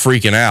y'all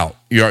freaking out.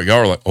 Y'all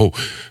are like, oh,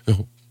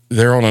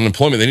 they're on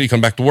unemployment. They need to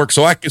come back to work.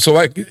 So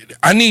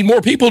I need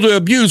more people to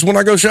abuse when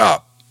I go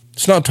shop.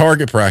 It's not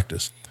target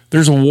practice.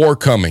 There's a war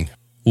coming.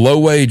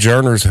 Low-wage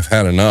earners have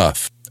had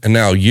enough. And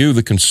now you,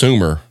 the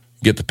consumer,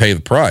 get to pay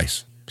the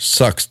price.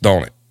 Sucks,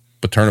 don't it?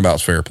 But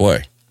turnabout's fair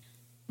play.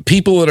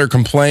 People that are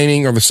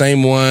complaining are the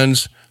same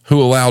ones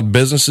who allowed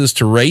businesses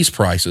to raise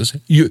prices.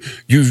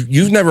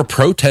 You've never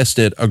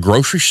protested a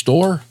grocery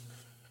store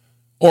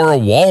or a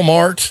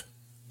Walmart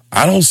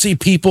I don't see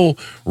people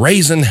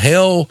raising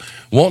hell,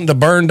 wanting to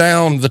burn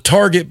down the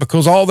Target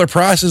because all their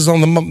prices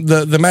on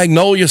the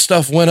Magnolia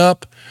stuff went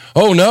up.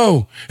 Oh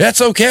no,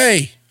 that's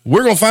okay.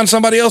 We're going to find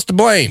somebody else to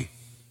blame.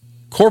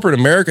 Corporate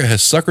America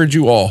has suckered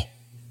you all.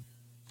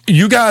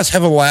 You guys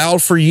have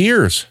allowed for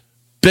years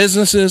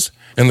businesses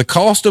and the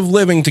cost of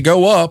living to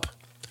go up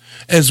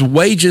as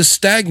wages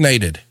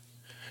stagnated.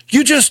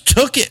 You just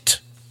took it.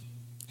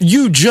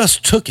 You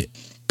just took it.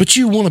 But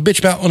you want to bitch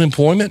about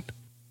unemployment?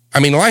 I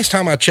mean, last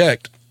time I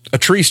checked, a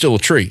tree's still a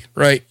tree,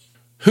 right?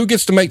 Who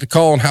gets to make the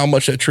call on how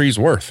much that tree's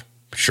worth?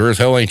 Sure as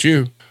hell ain't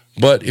you.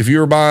 But if you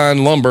were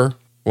buying lumber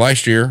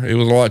last year, it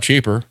was a lot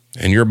cheaper,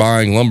 and you're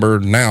buying lumber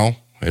now,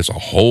 it's a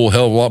whole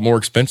hell of a lot more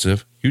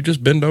expensive. You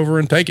just bend over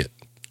and take it.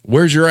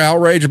 Where's your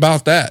outrage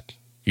about that?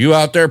 You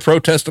out there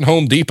protesting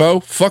Home Depot?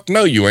 Fuck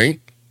no, you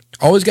ain't.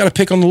 Always got to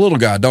pick on the little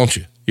guy, don't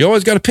you? You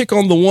always got to pick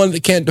on the one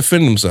that can't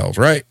defend themselves,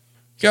 right?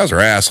 You guys are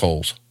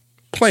assholes.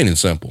 Plain and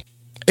simple.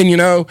 And you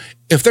know,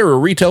 if there were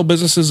retail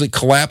businesses that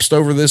collapsed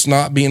over this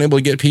not being able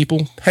to get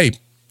people, hey,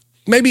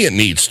 maybe it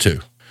needs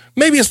to.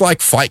 Maybe it's like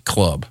Fight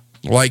Club.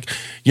 Like,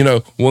 you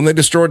know, when they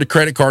destroyed the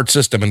credit card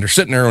system and they're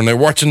sitting there and they're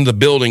watching the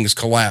buildings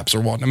collapse or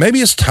whatnot.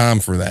 Maybe it's time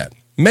for that.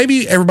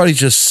 Maybe everybody's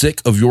just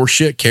sick of your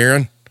shit,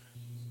 Karen.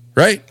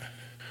 Right?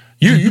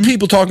 You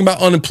people talking about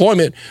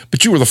unemployment,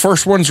 but you were the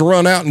first ones to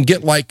run out and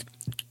get like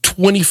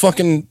 20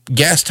 fucking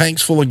gas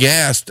tanks full of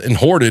gas and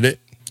hoarded it.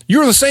 You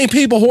were the same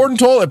people hoarding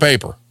toilet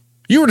paper.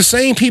 You were the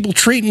same people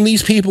treating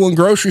these people in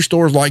grocery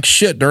stores like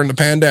shit during the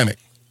pandemic.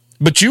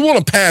 But you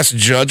want to pass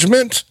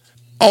judgment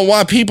on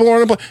why people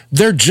aren't employed?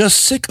 They're just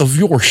sick of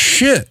your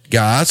shit,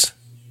 guys.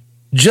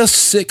 Just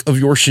sick of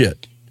your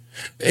shit.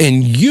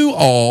 And you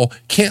all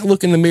can't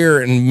look in the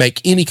mirror and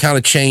make any kind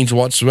of change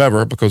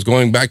whatsoever because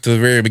going back to the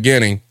very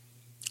beginning,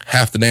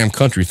 half the damn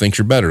country thinks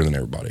you're better than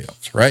everybody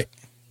else, right?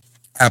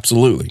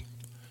 Absolutely.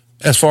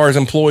 As far as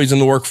employees in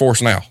the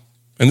workforce now,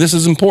 and this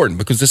is important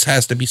because this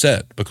has to be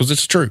said because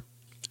it's true.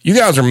 You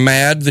guys are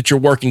mad that you're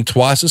working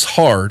twice as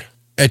hard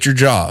at your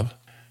job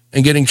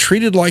and getting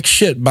treated like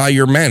shit by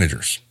your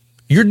managers.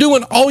 You're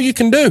doing all you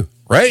can do,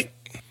 right?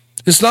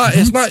 It's not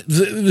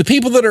the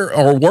people that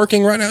are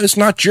working right now. It's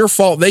not your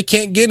fault. They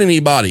can't get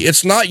anybody.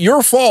 It's not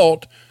your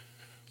fault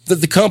that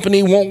the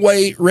company won't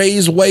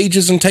raise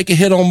wages and take a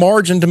hit on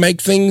margin to make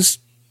things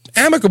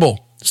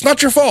amicable. It's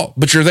not your fault,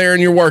 but you're there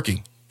and you're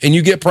working and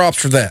you get props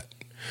for that.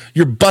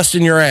 You're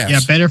busting your ass. Yeah,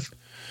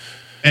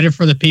 better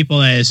for the people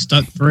that has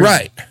stuck through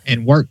right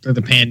and worked through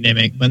the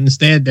pandemic, but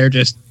instead they're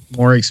just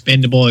more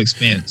expendable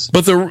expense.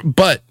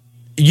 But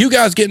you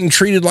guys getting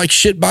treated like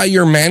shit by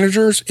your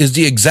managers is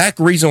the exact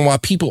reason why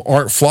people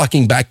aren't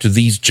flocking back to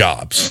these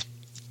jobs.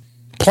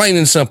 Plain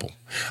and simple.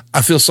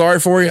 I feel sorry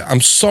for you.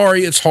 I'm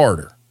sorry it's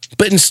harder.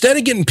 But instead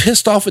of getting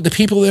pissed off at the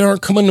people that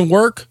aren't coming to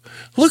work,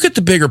 look at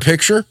the bigger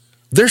picture.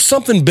 There's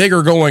something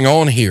bigger going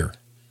on here.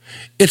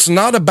 It's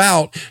not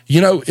about,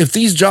 if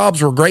these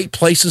jobs were great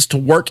places to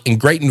work in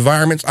great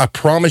environments, I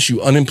promise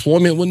you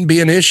unemployment wouldn't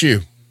be an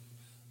issue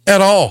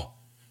at all.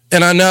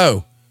 And I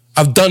know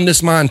I've done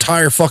this my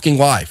entire fucking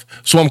life,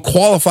 so I'm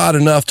qualified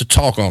enough to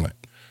talk on it.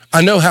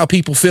 I know how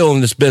people feel in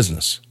this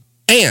business.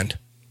 And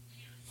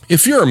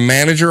if you're a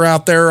manager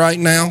out there right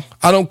now,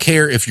 I don't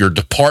care if you're a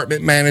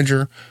department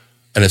manager,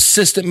 an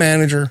assistant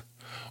manager,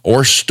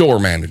 or a store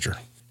manager.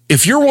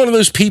 If you're one of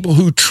those people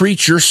who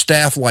treat your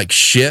staff like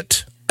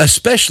shit,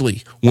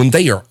 especially when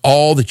they are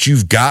all that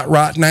you've got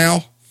right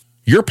now,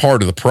 you're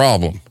part of the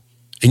problem,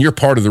 and you're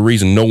part of the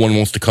reason no one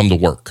wants to come to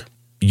work.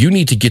 You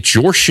need to get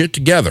your shit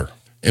together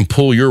and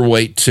pull your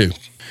weight too.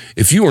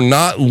 If you are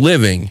not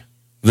living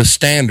the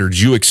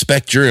standards you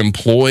expect your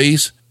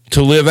employees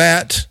to live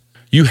at,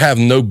 you have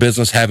no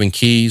business having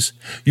keys.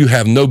 You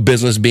have no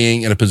business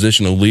being in a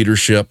position of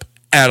leadership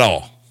at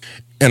all.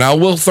 And I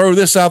will throw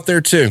this out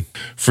there too.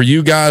 For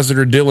you guys that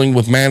are dealing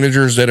with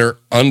managers that are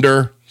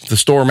under the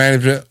store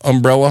management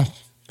umbrella,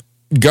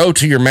 go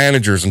to your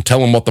managers and tell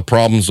them what the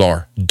problems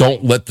are.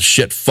 Don't let the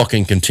shit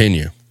fucking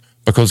continue.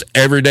 Because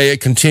every day it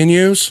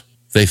continues,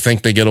 they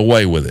think they get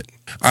away with it.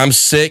 I'm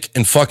sick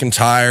and fucking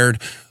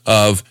tired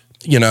of,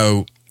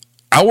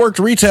 I worked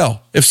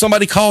retail. If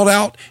somebody called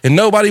out and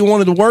nobody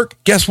wanted to work,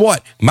 guess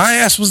what? My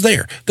ass was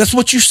there. That's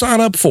what you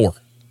sign up for.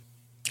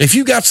 If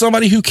you got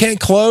somebody who can't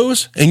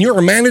close and you're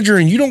a manager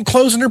and you don't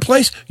close in their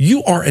place,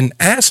 you are an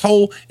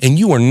asshole and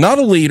you are not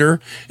a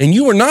leader and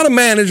you are not a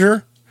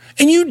manager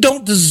and you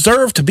don't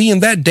deserve to be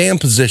in that damn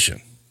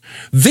position.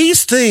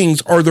 These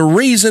things are the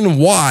reason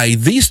why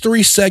these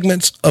 3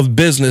 segments of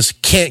business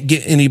can't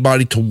get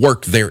anybody to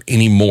work there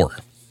anymore.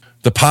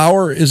 The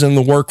power is in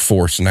the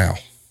workforce now.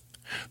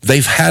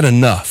 They've had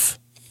enough.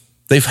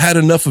 They've had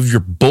enough of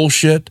your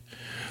bullshit.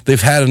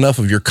 They've had enough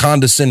of your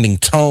condescending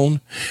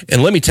tone.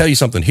 And let me tell you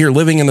something. Here,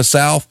 living in the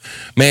South,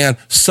 man,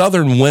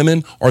 Southern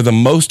women are the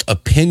most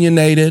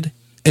opinionated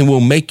and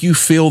will make you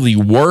feel the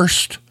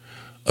worst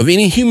of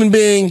any human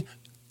being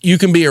you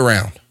can be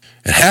around.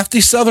 And half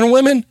these Southern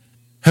women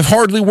have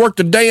hardly worked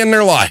a day in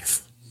their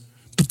life.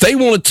 But they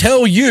want to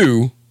tell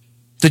you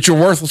that you're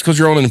worthless because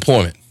you're on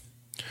unemployment.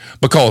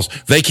 because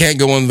they can't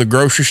go in the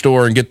grocery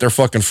store and get their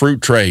fucking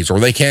fruit trays, or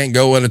they can't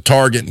go in a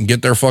Target and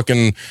get their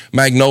fucking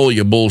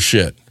Magnolia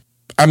bullshit.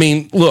 I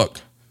mean, look,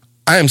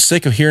 I am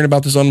sick of hearing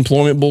about this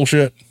unemployment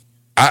bullshit.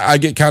 I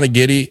get kind of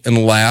giddy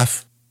and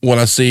laugh when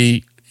I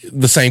see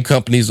the same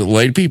companies that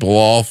laid people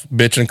off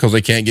bitching because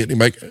they can't get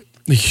anybody.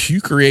 You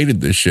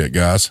created this shit,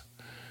 guys.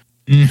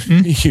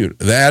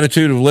 Mm-hmm. The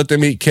attitude of let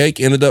them eat cake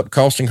ended up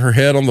costing her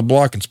head on the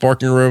block and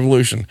sparking a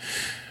revolution.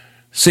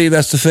 See,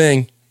 that's the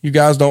thing. You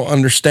guys don't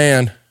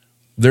understand.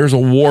 There's a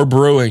war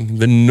brewing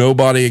that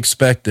nobody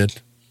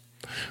expected.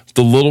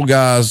 The little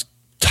guy's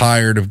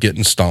tired of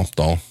getting stomped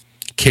on.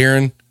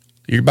 Karen,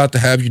 you're about to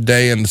have your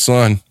day in the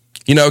sun.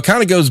 You know, it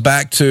kind of goes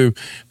back to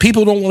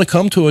people don't want to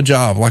come to a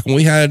job. Like when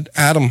we had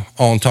Adam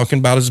on talking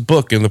about his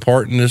book and the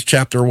part in this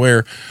chapter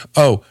where,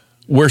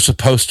 we're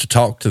supposed to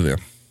talk to them.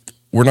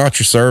 We're not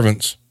your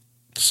servants.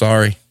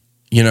 Sorry.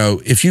 You know,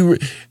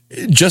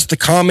 just the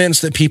comments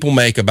that people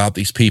make about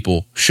these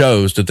people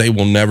shows that they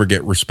will never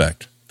get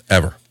respect,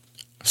 ever.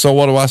 So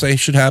what do I say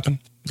should happen?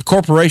 The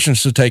corporations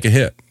should take a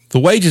hit. The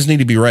wages need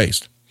to be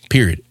raised,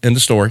 period. End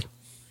of story.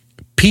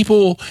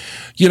 People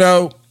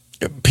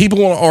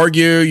want to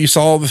argue. You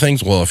saw the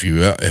things. Well,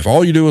 if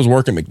all you do is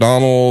work at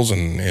McDonald's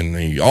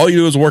and all you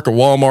do is work at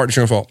Walmart, it's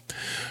your fault.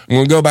 I'm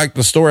going to go back to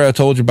the story I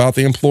told you about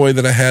the employee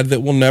that I had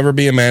that will never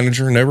be a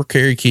manager, never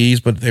carry keys,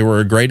 but they were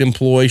a great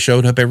employee,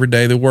 showed up every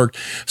day, they worked.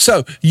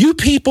 So you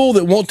people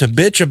that want to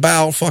bitch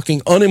about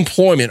fucking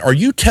unemployment, are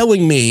you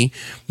telling me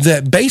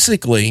that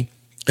basically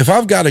if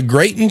I've got a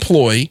great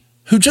employee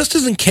who just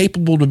isn't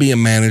capable to be a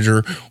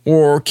manager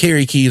or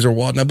carry keys or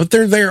whatnot, but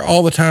they're there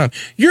all the time,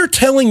 you're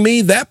telling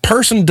me that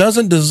person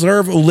doesn't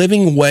deserve a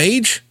living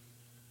wage?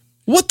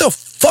 What the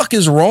fuck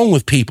is wrong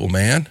with people,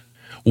 man?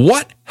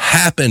 What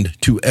happened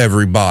to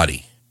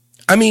everybody?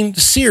 I mean,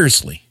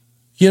 seriously,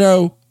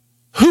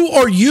 who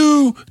are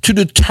you to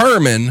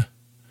determine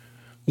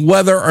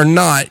whether or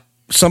not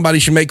somebody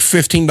should make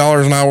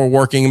 $15 an hour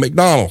working at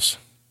McDonald's?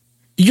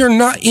 You're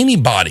not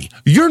anybody.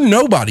 You're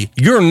nobody.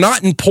 You're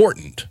not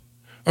important.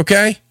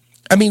 Okay?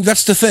 I mean,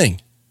 that's the thing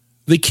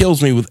that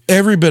kills me with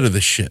every bit of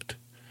this shit.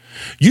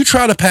 You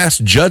try to pass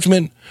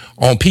judgment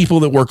on people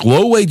that work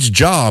low-wage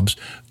jobs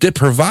that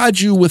provide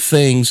you with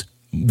things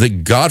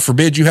that, God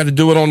forbid, you had to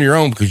do it on your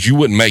own because you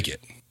wouldn't make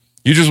it.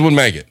 You just wouldn't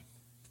make it.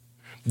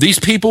 These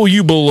people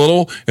you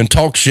belittle and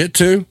talk shit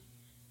to,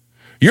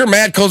 you're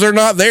mad because they're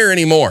not there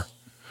anymore.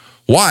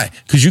 Why?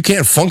 Because you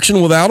can't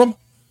function without them?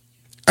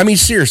 I mean,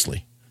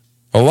 seriously.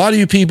 A lot of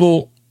you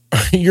people,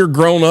 you're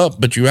grown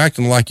up, but you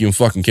acting like you in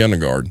fucking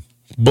kindergarten.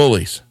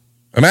 Bullies.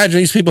 Imagine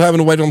these people having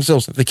to wait on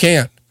themselves. They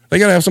can't. They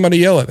got to have somebody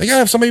yell at. They got to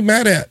have somebody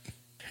mad at.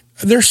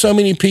 There's so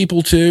many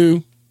people,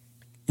 too,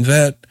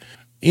 that,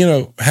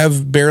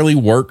 have barely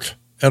worked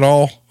at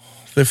all.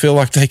 They feel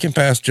like they can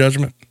pass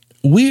judgment.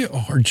 We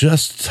are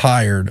just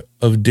tired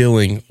of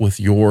dealing with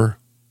your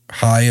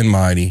high and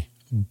mighty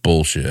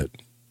bullshit.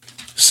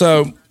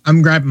 So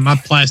I'm grabbing my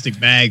plastic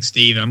bag,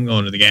 Steve. I'm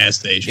going to the gas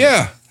station.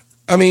 Yeah.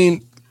 I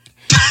mean,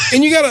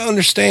 and you got to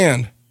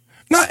understand,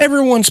 not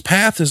everyone's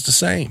path is the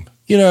same.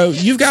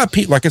 You've got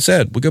people, like I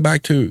said, we go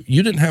back to,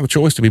 you didn't have a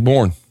choice to be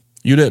born.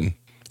 You didn't.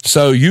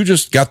 So you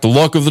just got the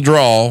luck of the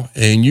draw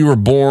and you were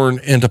born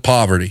into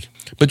poverty.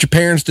 But your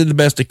parents did the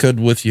best they could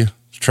with you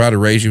to try to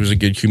raise you as a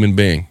good human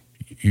being.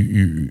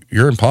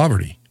 You're in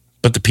poverty.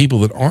 But the people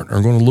that aren't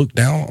are going to look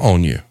down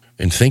on you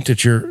and think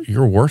that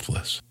you're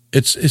worthless.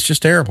 It's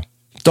just terrible.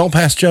 Don't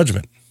pass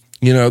judgment.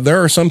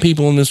 There are some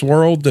people in this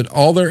world that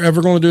all they're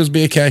ever going to do is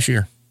be a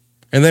cashier.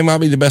 And they might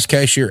be the best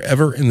cashier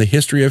ever in the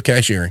history of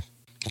cashiering.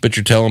 But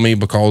you're telling me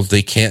because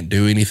they can't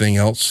do anything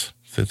else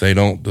that they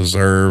don't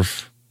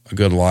deserve a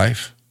good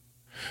life?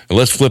 And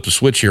let's flip the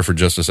switch here for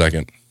just a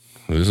second.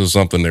 This is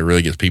something that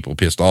really gets people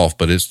pissed off,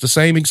 but it's the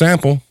same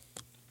example.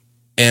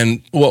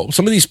 And,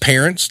 some of these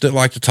parents that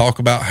like to talk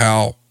about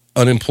how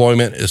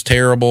unemployment is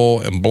terrible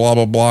and blah,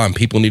 blah, blah, and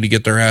people need to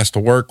get their ass to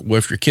work. Well,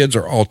 if your kids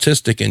are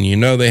autistic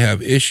and they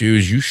have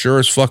issues, you sure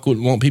as fuck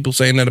wouldn't want people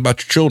saying that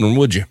about your children,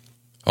 would you?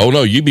 Oh,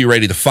 no, you'd be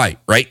ready to fight,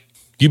 right?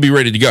 You'd be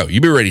ready to go.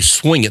 You'd be ready to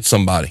swing at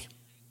somebody.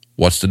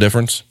 What's the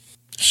difference?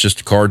 It's just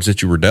the cards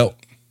that you were dealt.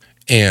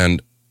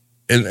 And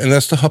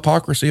that's the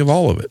hypocrisy of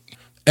all of it.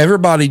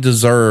 Everybody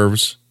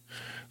deserves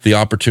the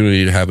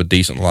opportunity to have a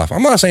decent life.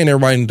 I'm not saying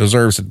everybody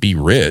deserves to be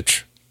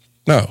rich.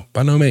 No,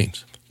 by no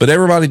means. But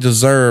everybody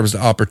deserves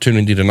the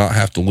opportunity to not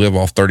have to live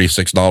off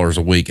 $36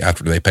 a week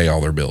after they pay all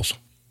their bills.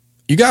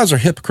 You guys are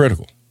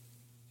hypocritical.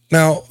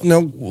 Now,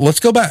 let's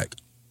go back.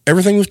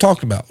 Everything we've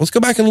talked about. Let's go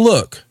back and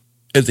look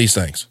at these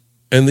things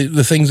and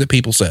the things that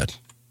people said.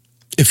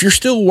 If you're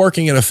still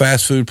working at a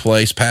fast food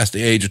place past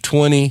the age of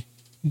 20,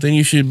 then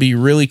you should be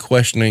really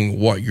questioning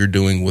what you're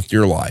doing with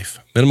your life.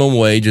 Minimum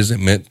wage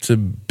isn't meant to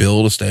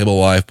build a stable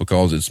life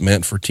because it's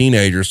meant for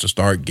teenagers to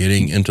start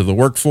getting into the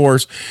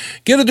workforce,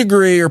 get a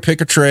degree or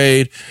pick a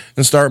trade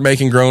and start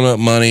making grown-up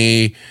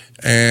money,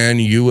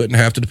 and you wouldn't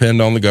have to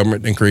depend on the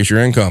government to increase your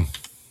income.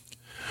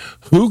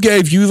 Who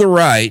gave you the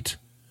right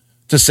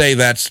to say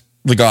that's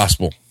the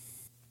gospel?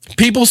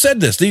 People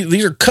said this.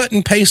 These are cut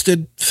and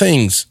pasted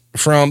things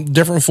from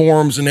different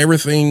forums and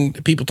everything,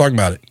 people talk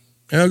about it.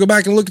 Go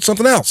back and look at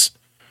something else.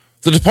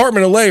 The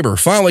Department of Labor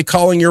finally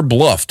calling your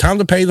bluff. Time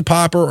to pay the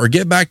piper or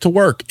get back to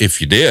work. If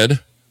you did,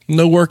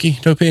 no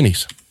worky, no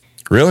pennies.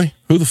 Really?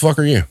 Who the fuck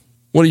are you?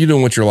 What are you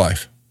doing with your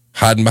life?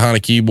 Hiding behind a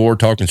keyboard,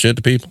 talking shit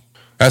to people?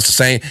 That's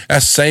the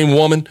same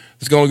woman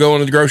that's going to go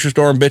into the grocery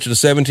store and bitch at a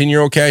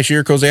 17-year-old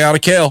cashier because they out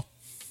of kale.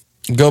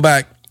 Go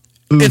back.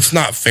 Oof. It's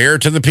not fair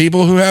to the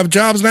people who have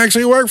jobs and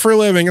actually work for a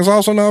living. It's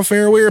also not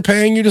fair we are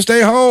paying you to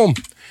stay home.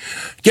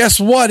 Guess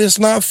what? It's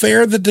not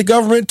fair that the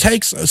government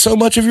takes so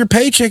much of your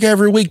paycheck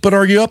every week, but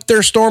are you up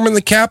there storming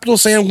the Capitol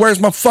saying, where's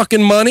my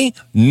fucking money?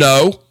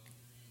 No.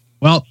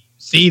 Well,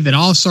 Steve, it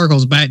all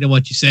circles back to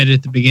what you said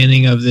at the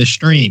beginning of this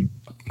stream.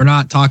 We're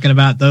not talking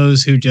about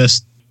those who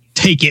just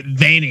take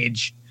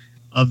advantage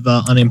of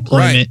the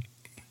unemployment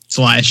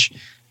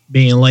 /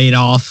 being laid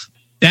off.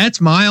 That's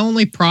my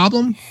only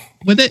problem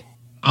with it.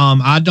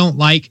 I don't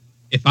like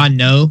if I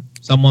know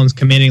someone's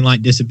committing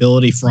like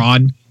disability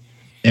fraud,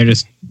 they're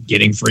just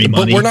getting free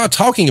money. But we're not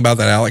talking about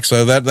that, Alex.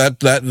 So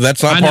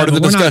that's not part of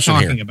the discussion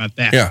here. We're not talking about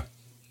that. Yeah.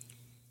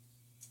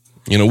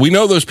 We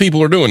know those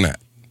people are doing that.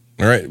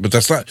 All right. But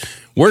that's not,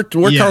 we're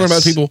talking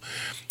about people,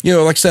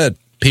 like I said,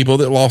 people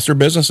that lost their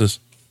businesses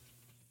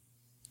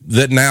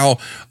that now.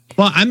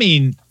 Well, I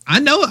mean, I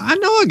know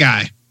a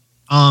guy,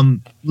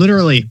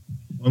 literally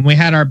when we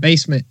had our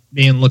basement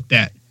being looked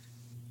at,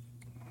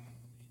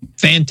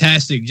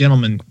 fantastic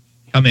gentleman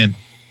come in.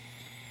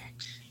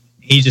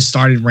 He just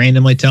started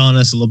randomly telling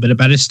us a little bit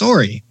about his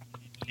story.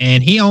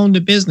 And he owned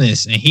a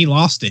business and he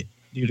lost it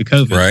due to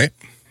COVID. Right.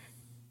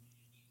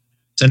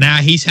 So now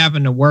he's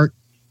having to work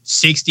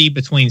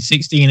between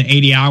 60 and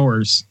 80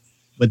 hours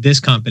with this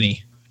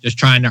company, just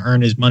trying to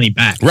earn his money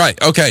back. Right.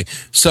 Okay.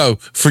 So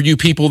for you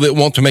people that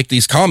want to make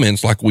these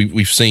comments like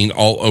we've seen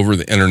all over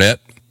the internet,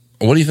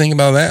 what do you think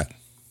about that?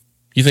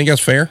 You think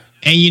that's fair?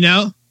 And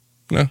No.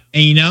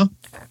 And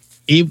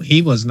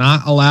he was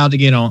not allowed to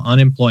get on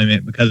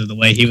unemployment because of the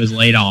way he was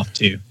laid off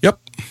too. Yep.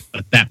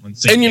 But that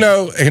one's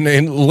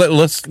and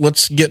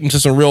let's get into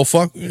some real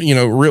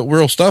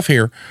real stuff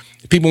here.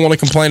 People want to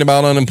complain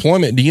about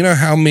unemployment. Do you know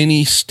how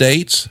many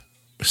states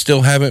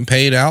still haven't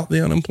paid out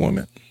the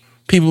unemployment?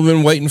 People have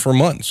been waiting for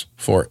months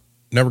for it.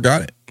 Never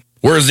got it.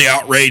 Where's the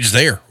outrage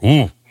there?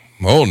 Ooh.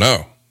 Oh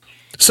no.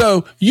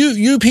 So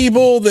you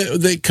people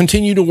that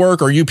continue to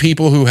work, or you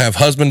people who have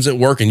husbands at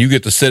work and you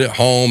get to sit at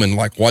home and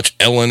like watch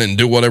Ellen and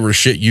do whatever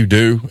shit you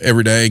do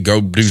every day,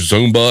 go do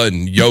Zumba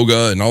and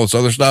yoga and all this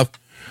other stuff.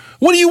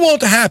 What do you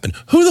want to happen?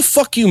 Who the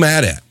fuck you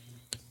mad at?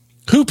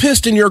 Who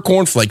pissed in your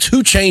cornflakes?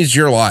 Who changed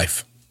your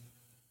life?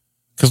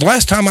 Because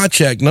last time I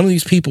checked, none of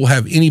these people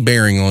have any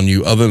bearing on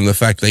you other than the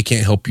fact they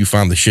can't help you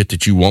find the shit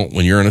that you want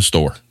when you're in a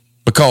store.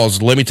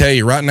 Because let me tell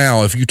you right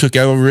now, if you took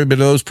every bit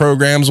of those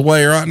programs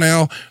away right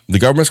now, the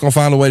government's going to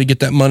find a way to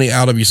get that money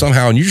out of you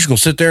somehow, and you're just going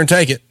to sit there and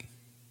take it.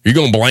 You're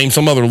going to blame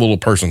some other little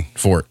person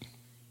for it.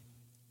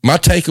 My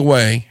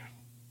takeaway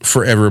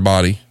for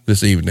everybody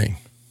this evening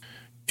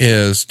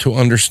is to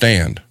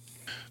understand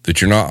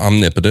that you're not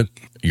omnipotent,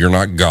 you're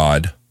not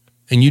God,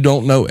 and you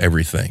don't know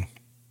everything.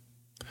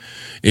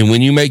 And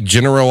when you make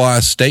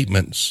generalized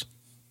statements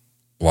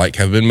like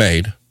have been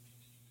made,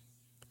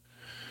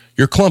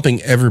 you're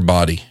clumping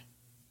everybody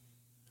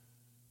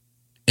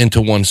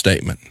into one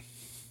statement.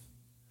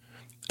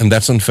 And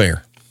that's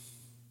unfair.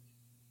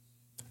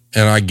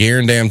 And I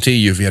guarantee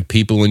you, if you had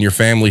people in your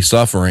family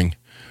suffering,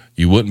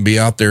 you wouldn't be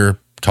out there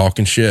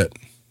talking shit.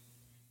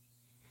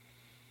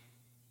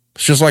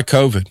 It's just like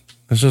COVID.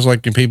 It's just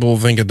like people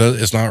think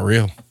it's not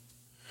real.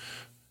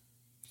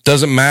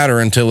 Doesn't matter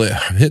until it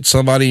hits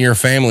somebody in your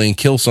family and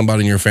kills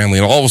somebody in your family,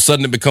 and all of a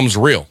sudden it becomes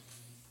real.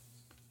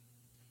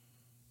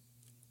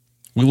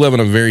 We live in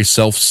a very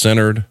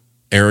self-centered,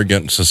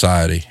 arrogant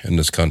society in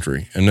this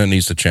country, and that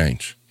needs to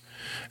change.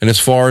 And as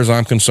far as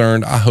I'm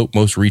concerned, I hope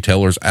most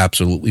retailers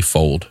absolutely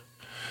fold.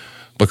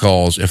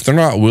 Because if they're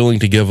not willing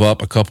to give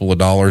up a couple of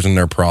dollars in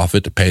their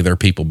profit to pay their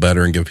people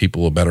better and give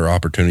people a better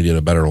opportunity at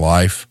a better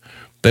life,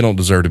 they don't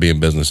deserve to be in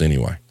business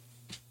anyway.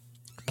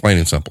 Plain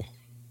and simple.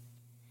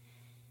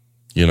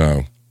 You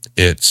know,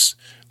 it's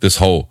this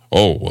whole,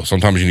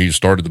 sometimes you need to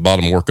start at the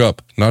bottom and work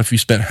up. Not if you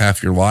spent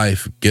half your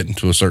life getting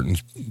to a certain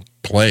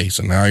place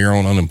and now you're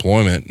on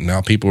unemployment and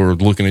now people are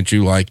looking at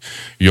you like,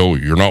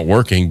 you're not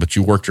working, but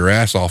you worked your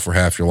ass off for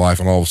half your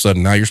life and all of a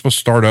sudden now you're supposed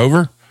to start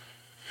over?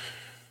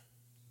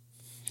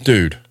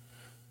 Dude,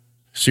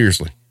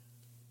 seriously.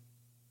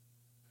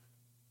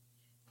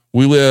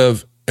 We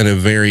live in a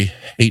very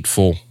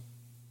hateful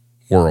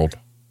world.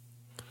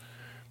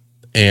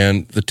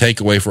 And the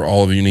takeaway for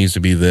all of you needs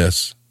to be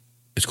this,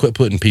 is quit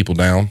putting people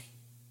down.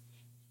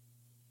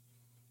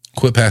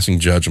 Quit passing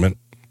judgment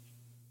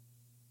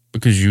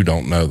because you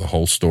don't know the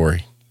whole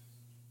story.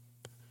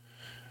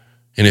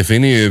 And if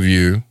any of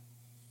you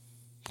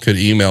could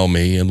email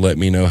me and let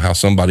me know how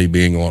somebody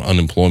being on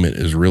unemployment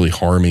is really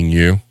harming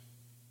you,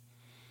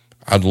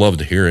 I'd love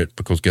to hear it,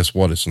 because guess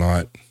what? It's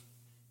not.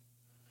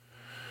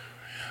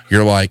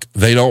 You're like,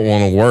 they don't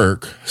want to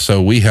work,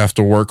 so we have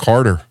to work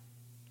harder.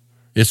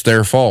 It's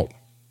their fault.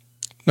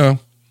 No.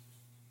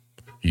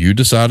 You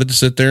decided to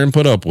sit there and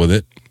put up with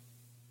it,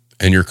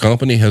 and your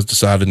company has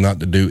decided not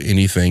to do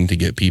anything to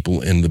get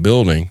people in the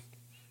building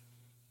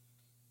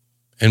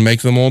and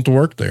make them want to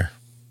work there.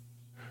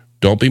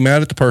 Don't be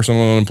mad at the person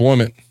on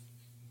unemployment.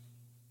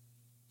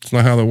 It's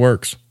not how that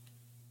works.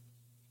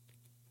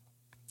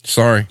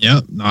 Sorry.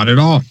 Yep, not at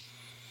all.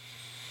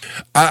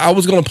 I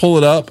was going to pull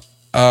it up.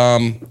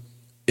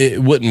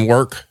 It wouldn't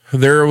work.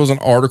 There was an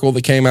article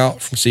that came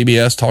out from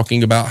CBS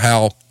talking about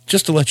how,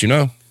 just to let you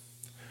know,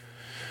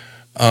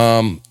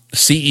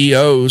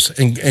 CEOs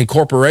and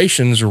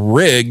corporations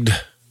rigged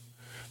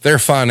their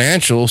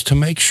financials to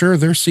make sure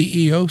their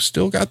CEOs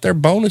still got their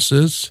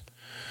bonuses,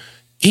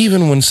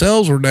 even when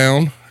sales were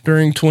down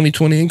during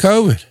 2020 and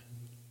COVID.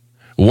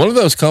 One of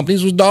those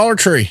companies was Dollar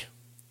Tree,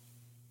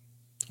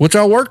 which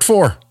I worked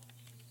for.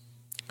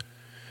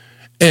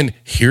 And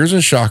here's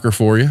a shocker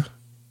for you.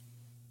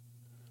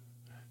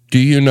 Do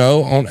you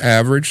know, on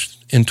average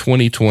in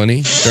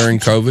 2020 during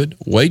COVID,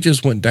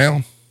 wages went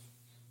down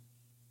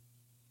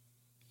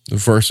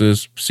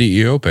versus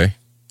CEO pay?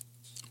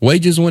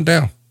 Wages went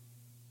down.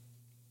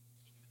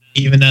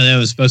 Even though there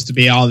was supposed to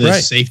be all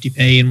this safety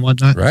pay and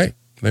whatnot? Right.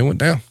 They went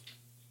down.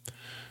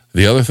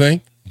 The other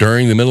thing,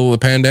 during the middle of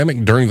the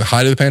pandemic, during the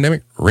height of the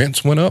pandemic,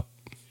 rents went up.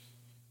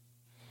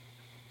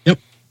 Yep.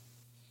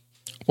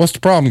 What's the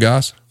problem,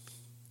 guys?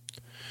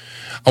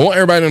 I want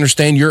everybody to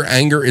understand your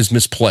anger is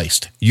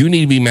misplaced. You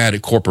need to be mad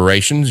at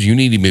corporations. You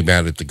need to be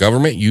mad at the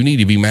government. You need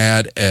to be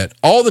mad at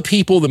all the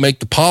people that make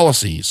the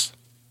policies,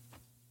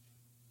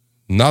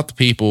 not the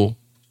people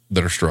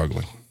that are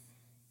struggling.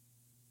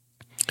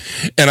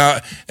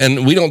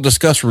 And we don't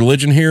discuss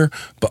religion here,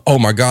 but oh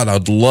my God,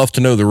 I'd love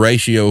to know the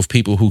ratio of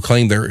people who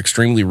claim they're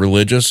extremely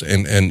religious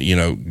and you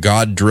know,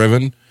 God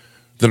driven,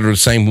 that are the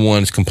same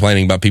ones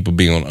complaining about people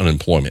being on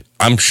unemployment.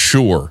 I'm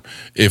sure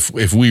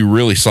if we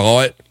really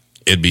saw it,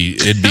 it'd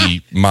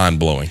be mind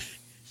blowing.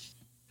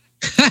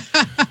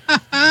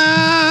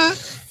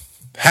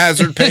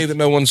 Hazard pay that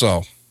no one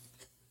saw.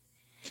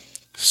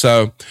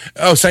 So,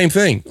 same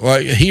thing.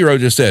 Like Hero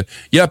just said,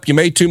 yep, you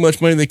made too much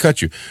money, they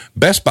cut you.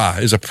 Best Buy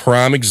is a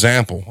prime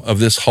example of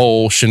this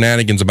whole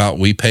shenanigans about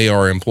we pay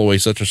our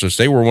employees such and such.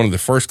 They were one of the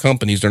first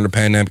companies during the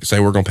pandemic to say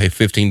we're going to pay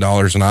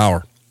 $15 an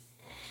hour.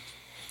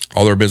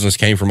 All their business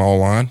came from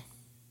online.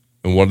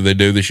 And what did they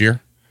do this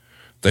year?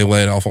 They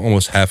laid off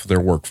almost half of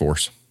their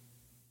workforce.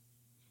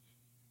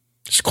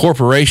 It's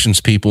corporations,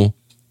 people.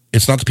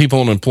 It's not the people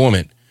on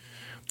unemployment.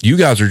 You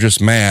guys are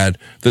just mad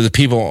that the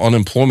people on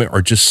unemployment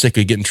are just sick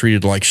of getting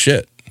treated like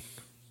shit.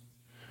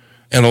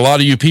 And a lot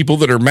of you people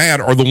that are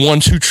mad are the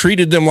ones who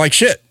treated them like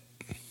shit.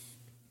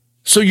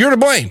 So you're to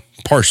blame,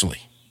 partially.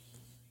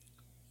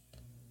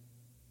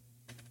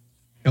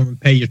 Come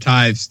and pay your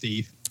tithes,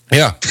 Steve.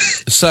 Yeah.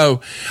 So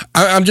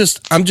I'm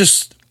just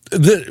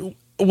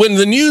when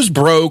the news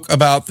broke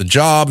about the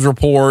jobs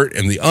report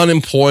and the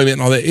unemployment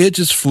and all that, it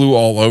just flew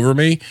all over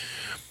me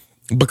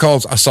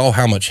because I saw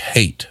how much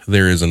hate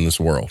there is in this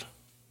world,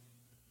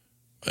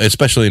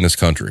 especially in this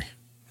country.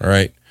 All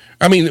right.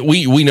 I mean,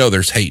 we know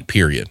there's hate,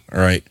 period. All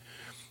right.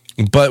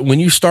 But when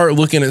you start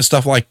looking at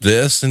stuff like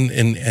this and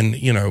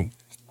you know,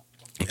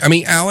 I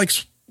mean,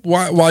 Alex,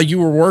 while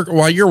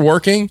you're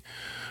working,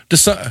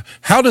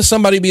 how does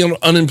somebody be on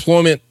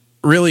unemployment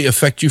really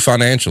affect you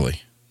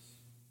financially?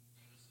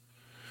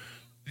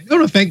 It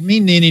don't affect me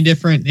any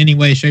different in any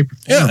way, shape, or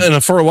form. Yeah,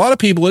 and for a lot of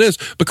people it is,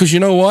 because you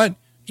know what?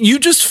 You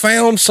just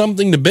found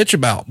something to bitch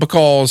about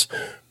because,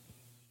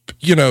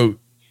 you know,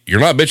 you're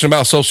not bitching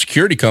about Social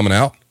Security coming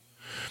out.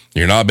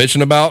 You're not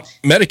bitching about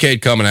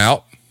Medicaid coming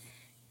out.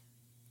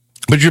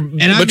 But you're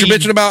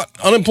bitching about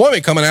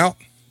unemployment coming out.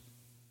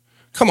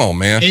 Come on,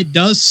 man. It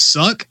does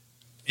suck.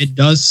 It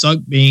does suck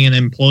being an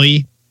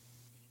employee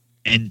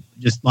and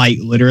just like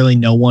literally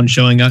no one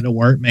showing up to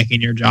work,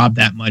 making your job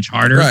that much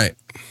harder. Right.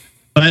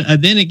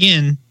 But then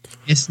again,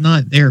 it's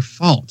not their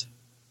fault.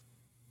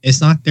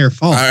 It's not their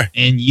fault. Right.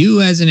 And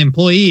you as an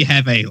employee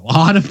have a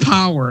lot of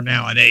power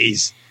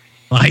nowadays.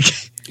 Like,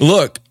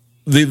 look,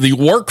 the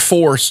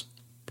workforce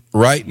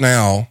right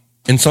now,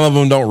 and some of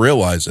them don't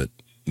realize it,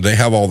 they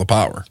have all the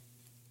power.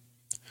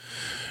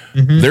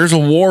 Mm-hmm. There's a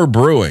war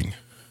brewing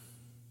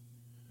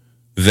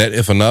that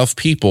if enough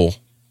people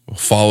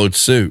followed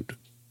suit,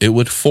 it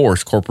would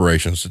force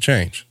corporations to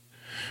change.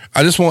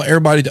 I just want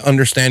everybody to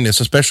understand this,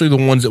 especially the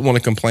ones that want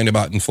to complain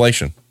about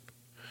inflation.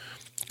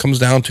 It comes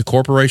down to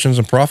corporations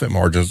and profit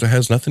margins. That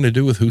has nothing to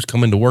do with who's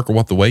coming to work or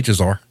what the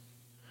wages are.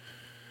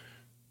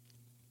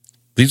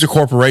 These are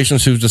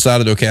corporations who've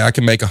decided, okay, I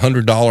can make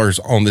 $100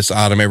 on this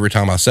item every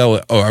time I sell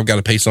it. Oh, I've got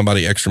to pay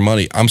somebody extra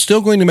money. I'm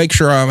still going to make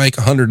sure I make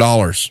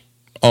 $100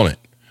 on it.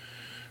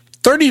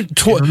 25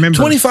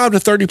 to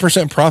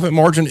 30% profit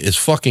margin is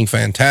fucking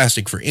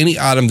fantastic for any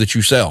item that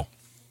you sell.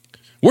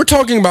 We're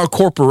talking about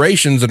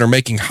corporations that are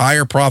making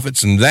higher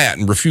profits than that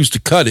and refuse to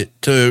cut it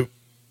to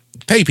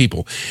pay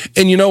people.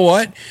 And you know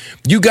what?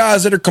 You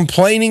guys that are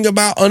complaining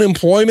about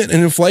unemployment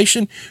and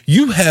inflation,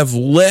 you have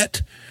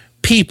let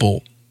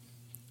people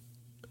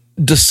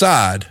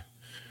decide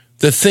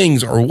that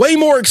things are way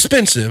more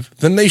expensive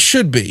than they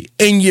should be,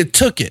 and you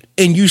took it,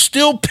 and you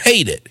still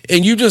paid it,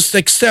 and you just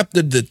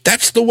accepted that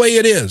that's the way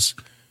it is.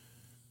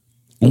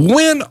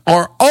 When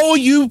are all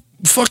you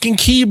fucking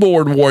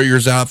keyboard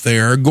warriors out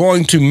there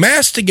going to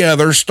mass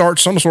together, start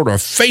some sort of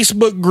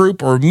Facebook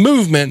group or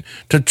movement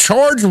to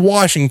charge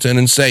Washington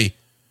and say,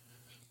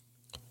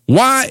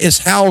 why is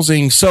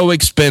housing so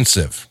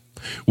expensive?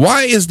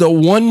 Why is the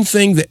one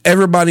thing that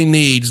everybody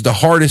needs the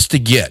hardest to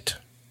get?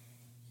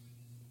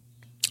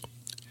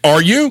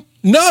 Are you?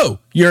 No,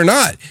 you're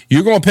not.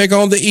 You're going to pick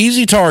on the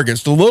easy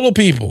targets, the little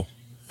people.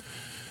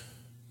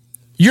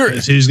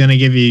 Who's going to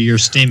give you your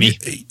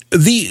stimmy?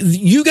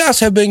 You guys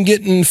have been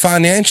getting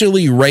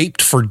financially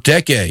raped for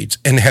decades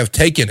and have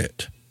taken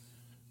it.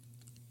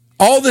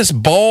 All this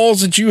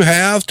balls that you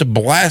have to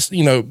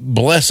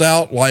bless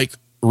out like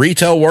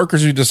retail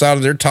workers who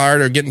decided they're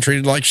tired of getting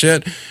treated like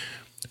shit.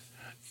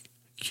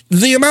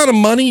 The amount of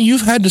money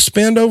you've had to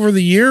spend over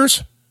the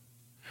years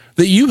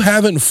that you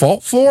haven't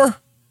fought for.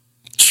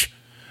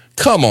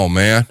 Come on,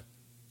 man.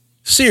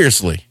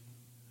 Seriously.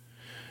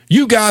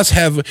 You guys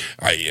have,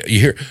 you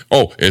hear,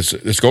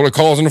 it's going to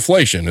cause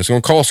inflation. It's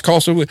going to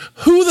cost of living.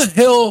 Who the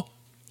hell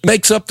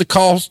makes up the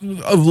cost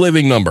of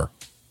living number?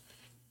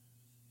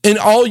 And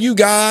all you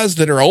guys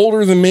that are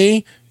older than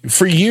me,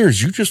 for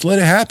years, you just let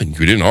it happen.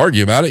 You didn't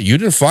argue about it. You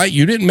didn't fight.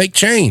 You didn't make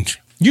change.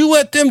 You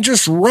let them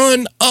just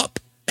run up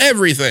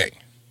everything.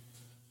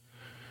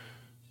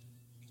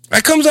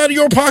 That comes out of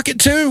your pocket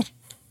too.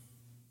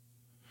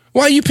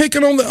 Why are you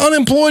picking on the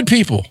unemployed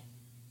people?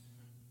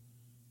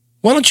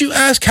 Why don't you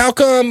ask how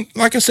come,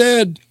 like I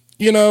said,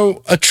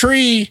 a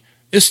tree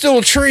is still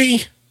a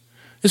tree.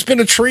 It's been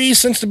a tree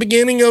since the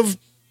beginning of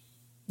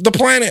the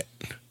planet.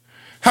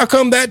 How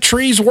come that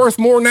tree's worth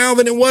more now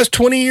than it was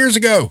 20 years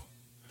ago?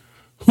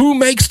 Who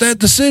makes that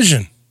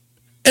decision?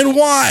 And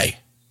why?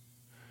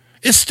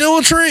 It's still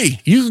a tree.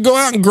 You can go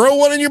out and grow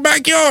one in your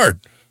backyard.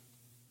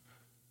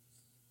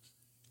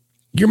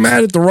 You're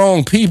mad at the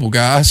wrong people,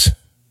 guys.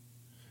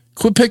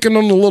 Quit picking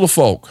on the little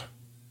folk.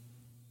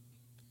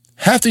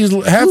 Half these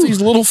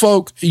little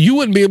folk, you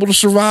wouldn't be able to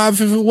survive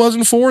if it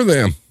wasn't for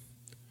them.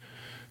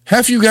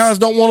 Half you guys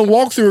don't want to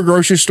walk through a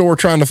grocery store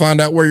trying to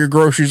find out where your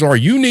groceries are.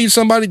 You need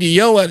somebody to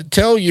yell at and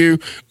tell you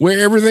where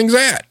everything's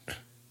at.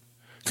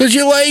 Because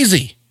you're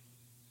lazy.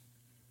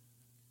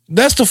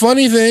 That's the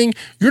funny thing.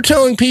 You're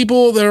telling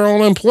people that are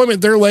on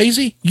unemployment they're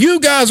lazy. You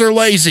guys are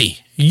lazy.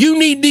 You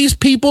need these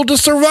people to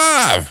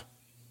survive.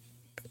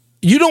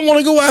 You don't want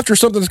to go after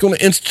something that's going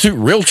to institute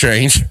real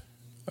change.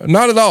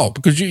 Not at all,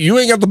 because you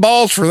ain't got the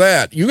balls for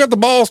that. You got the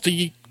balls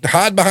to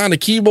hide behind a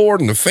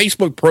keyboard and a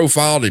Facebook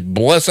profile to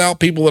bless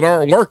out people that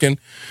aren't working,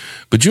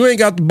 but you ain't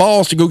got the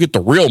balls to go get the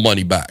real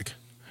money back.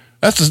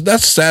 That's the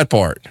sad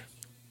part.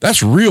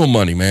 That's real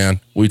money,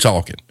 man. We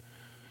talking.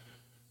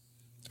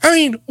 I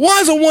mean, why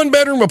is a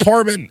one-bedroom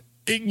apartment,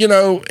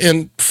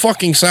 in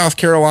fucking South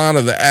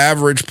Carolina, the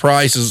average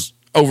price is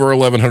over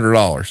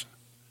 $1,100?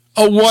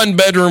 A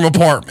one-bedroom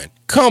apartment.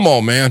 Come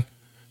on, man.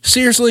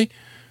 Seriously?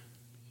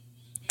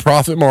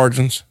 Profit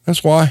margins.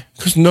 That's why.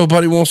 Because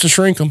nobody wants to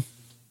shrink them.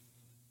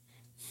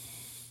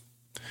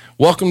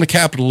 Welcome to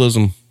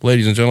capitalism,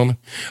 ladies and gentlemen.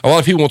 A lot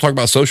of people want to talk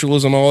about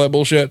socialism and all that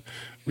bullshit.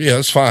 Yeah,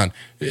 that's fine.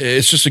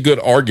 It's just a good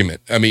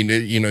argument. I mean,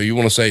 you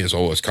want to say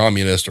it's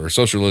communist or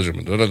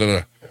socialism. Da, da, da,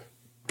 da.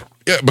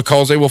 Yeah,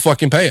 because they will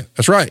fucking pay it.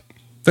 That's right.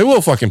 They will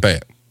fucking pay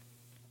it.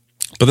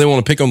 But they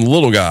want to pick on the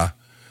little guy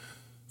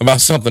about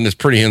something that's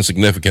pretty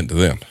insignificant to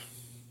them.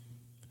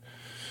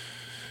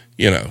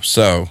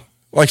 So,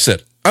 like I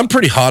said, I'm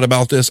pretty hot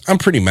about this. I'm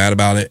pretty mad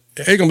about it.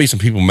 There's going to be some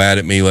people mad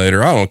at me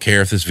later. I don't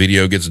care if this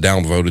video gets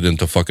downvoted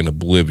into fucking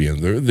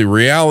oblivion. The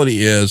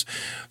reality is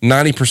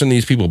 90% of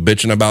these people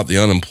bitching about the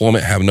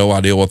unemployment have no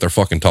idea what they're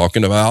fucking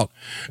talking about.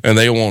 And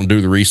they won't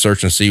do the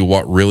research and see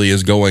what really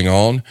is going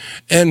on.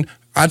 And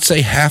I'd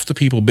say half the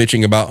people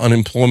bitching about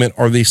unemployment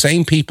are the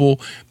same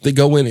people that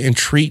go in and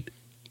treat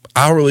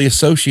hourly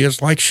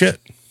associates like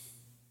shit.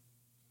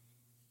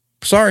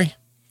 Sorry.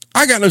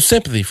 I got no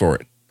sympathy for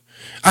it.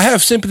 I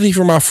have sympathy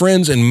for my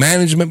friends in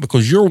management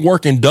because you're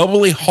working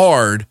doubly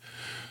hard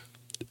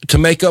to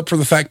make up for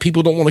the fact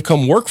people don't want to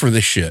come work for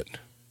this shit.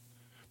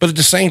 But at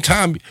the same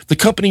time, the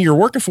company you're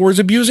working for is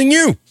abusing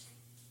you.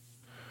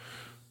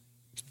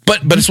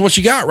 But it's what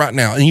you got right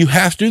now. And you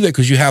have to do that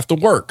because you have to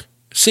work.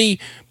 See,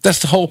 that's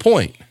the whole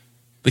point.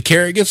 The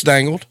carrot gets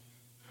dangled.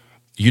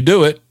 You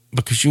do it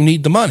because you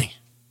need the money.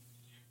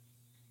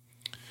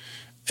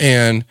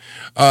 And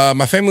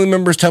my family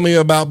members tell me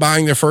about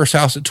buying their first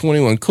house at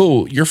 21.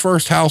 Cool. Your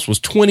first house was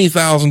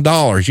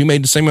 $20,000. You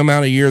made the same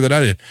amount a year that I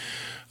did.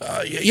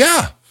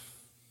 Yeah.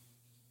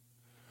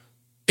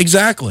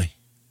 Exactly.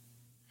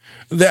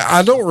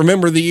 I don't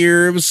remember the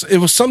year. It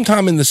was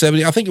sometime in the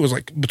 70s. I think it was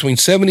like between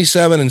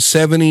 77 and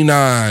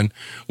 79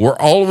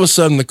 where all of a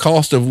sudden the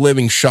cost of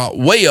living shot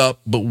way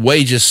up, but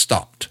wages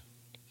stopped.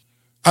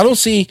 I don't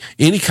see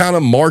any kind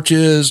of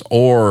marches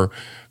or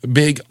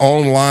big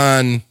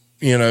online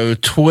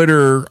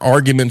Twitter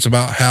arguments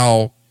about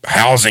how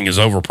housing is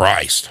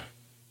overpriced.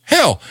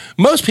 Hell,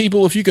 most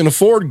people, if you can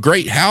afford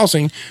great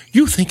housing,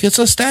 you think it's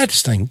a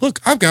status thing. Look,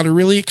 I've got a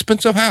really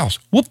expensive house.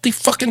 Whoop de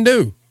fucking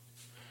do.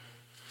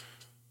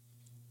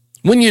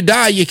 When you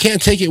die, you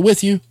can't take it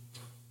with you.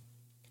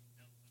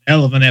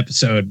 Hell of an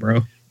episode,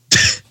 bro.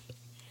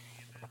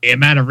 The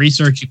amount of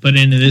research you put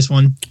into this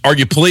one. Are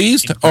you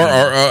pleased?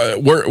 Or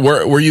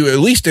were you at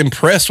least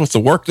impressed with the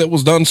work that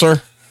was done,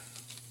 sir?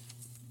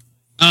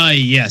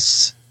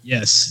 Yes.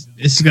 Yes.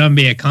 This is going to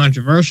be a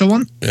controversial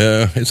one.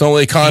 Yeah, it's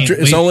only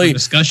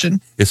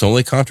discussion. It's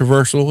only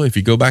controversial if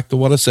you go back to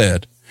what I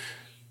said.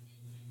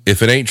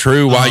 If it ain't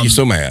true, why are you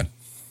so mad?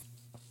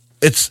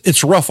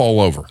 It's rough all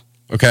over.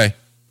 Okay,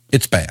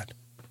 it's bad,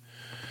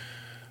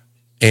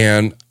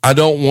 and I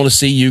don't want to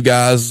see you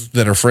guys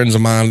that are friends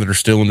of mine that are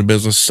still in the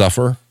business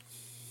suffer.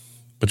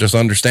 But just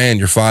understand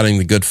you're fighting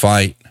the good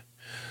fight,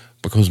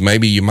 because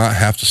maybe you might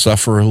have to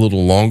suffer a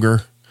little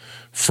longer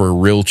for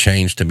real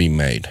change to be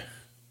made.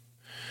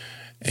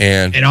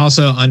 And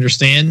also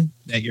understand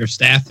that your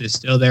staff is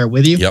still there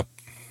with you. Yep.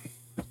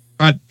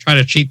 Try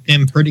to treat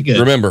them pretty good.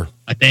 Remember,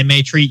 like they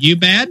may treat you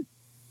bad,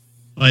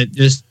 but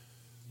just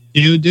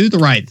do the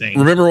right thing.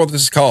 Remember what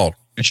this is called.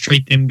 Just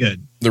treat them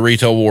good. The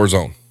retail war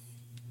zone.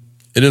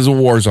 It is a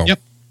war zone.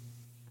 Yep.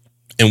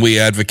 And we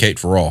advocate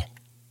for all.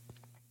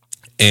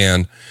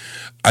 And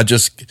I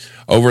just,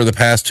 over the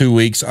past 2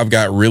 weeks, I've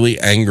got really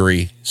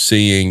angry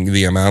seeing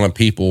the amount of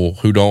people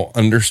who don't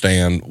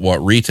understand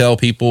what retail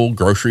people,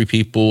 grocery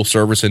people,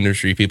 service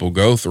industry people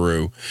go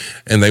through.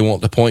 And they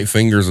want to point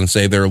fingers and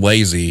say they're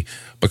lazy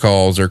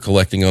because they're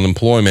collecting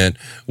unemployment,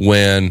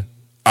 when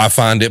I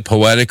find it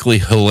poetically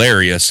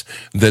hilarious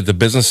that the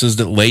businesses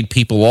that laid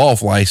people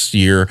off last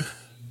year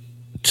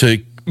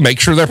to make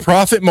sure their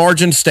profit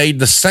margin stayed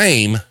the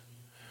same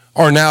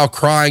are now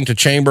crying to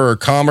Chamber of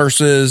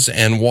Commerce's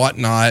and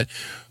whatnot.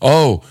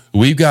 Oh,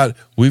 we've got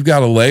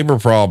a labor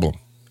problem.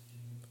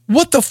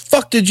 What the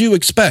fuck did you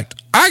expect?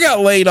 I got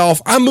laid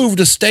off. I moved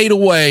a state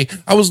away.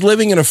 I was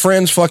living in a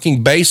friend's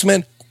fucking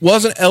basement.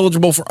 Wasn't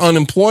eligible for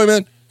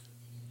unemployment.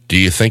 Do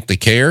you think they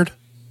cared?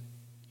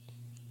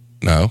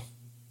 No.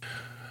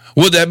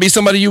 Would that be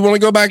somebody you want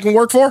to go back and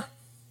work for?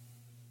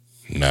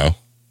 No.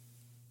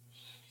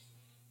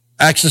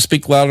 Actions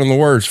speak louder than the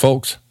words,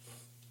 folks.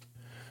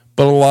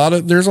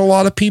 But there's a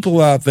lot of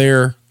people out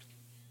there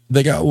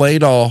that got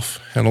laid off,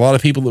 and a lot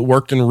of people that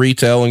worked in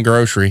retail and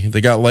grocery, they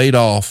got laid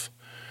off,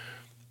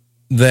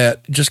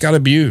 that just got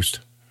abused.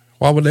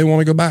 Why would they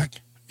want to go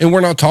back? And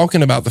we're not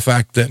talking about the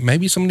fact that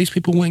maybe some of these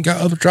people went and got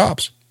other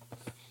jobs.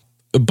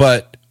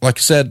 But like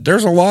I said,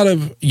 there's a lot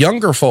of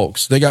younger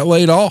folks that got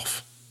laid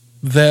off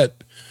that,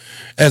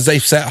 as they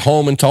sat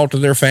home and talked to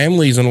their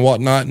families and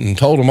whatnot and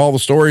told them all the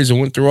stories and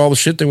went through all the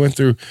shit they went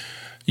through,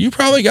 you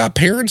probably got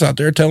parents out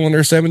there telling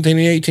their 17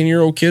 and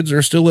 18-year-old kids that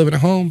are still living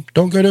at home,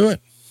 don't go do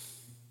it.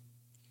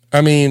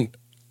 I mean,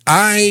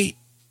 I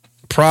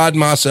pride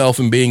myself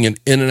in being an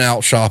in and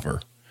out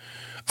shopper.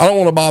 I don't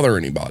want to bother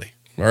anybody.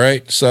 All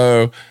right.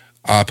 So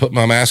I put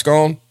my mask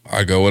on.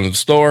 I go into the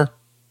store.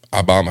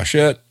 I buy my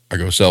shit. I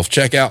go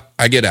self-checkout.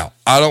 I get out.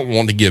 I don't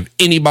want to give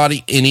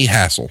anybody any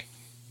hassle.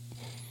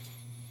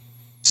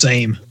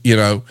 Same.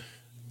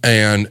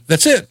 And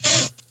that's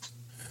it.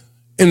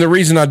 And the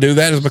reason I do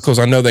that is because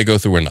I know they go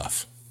through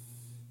enough.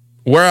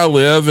 Where I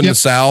live in the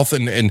South,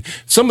 and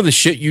some of the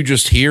shit you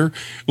just hear,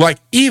 like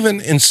even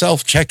in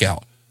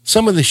self-checkout,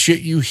 some of the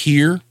shit you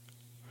hear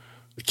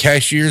the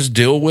cashiers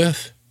deal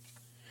with,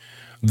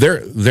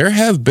 there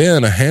have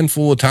been a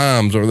handful of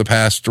times over the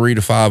past 3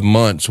 to 5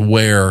 months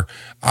where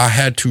I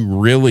had to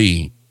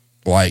really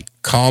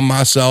calm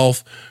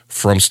myself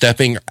from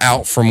stepping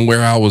out from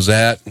where I was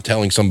at and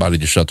telling somebody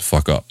to shut the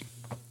fuck up.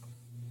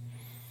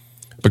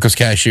 Because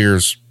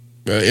cashiers,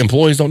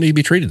 employees don't need to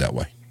be treated that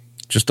way.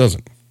 It just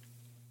doesn't.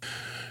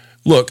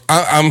 Look,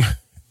 I'm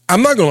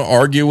not going to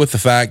argue with the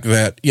fact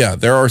that,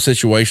 there are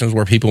situations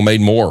where people made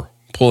more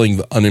pulling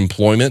the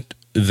unemployment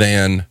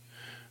than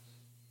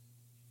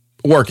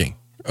working.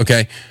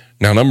 Okay.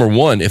 Now, number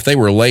one, if they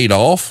were laid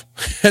off,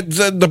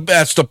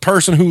 that's the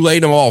person who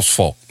laid them off's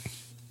fault,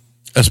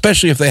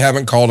 especially if they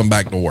haven't called them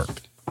back to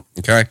work.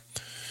 Okay.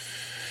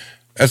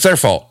 That's their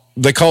fault.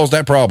 They caused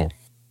that problem.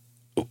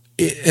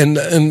 And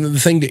the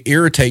thing that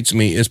irritates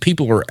me is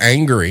people are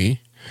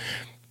angry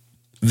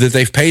that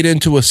they've paid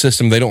into a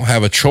system they don't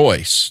have a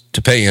choice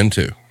to pay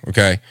into.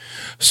 Okay.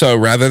 So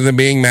rather than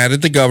being mad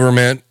at the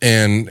government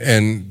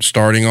and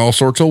starting all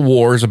sorts of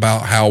wars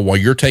about how, well,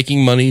 you're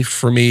taking money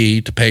from me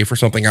to pay for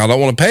something I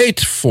don't want to pay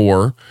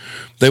for,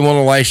 they want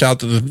to lash out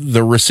to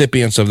the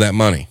recipients of that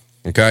money.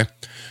 Okay.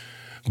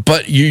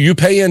 But you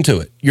pay into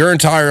it your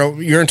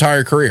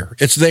entire career.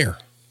 It's there.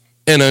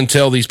 And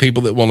until these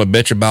people that want to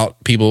bitch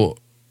about people,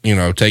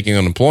 taking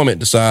unemployment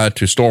decide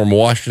to storm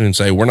Washington and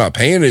say, we're not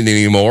paying it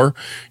anymore,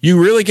 you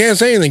really can't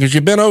say anything because you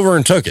bent over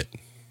and took it.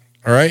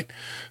 All right.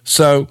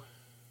 So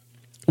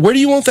where do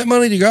you want that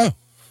money to go?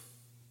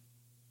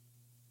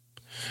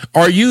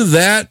 Are you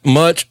that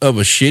much of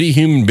a shitty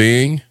human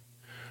being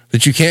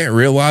that you can't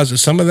realize that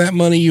some of that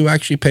money you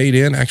actually paid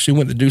in actually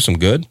went to do some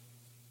good?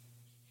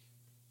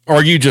 Or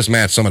are you just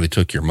mad somebody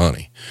took your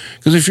money?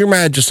 Because if you're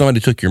mad just somebody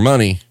took your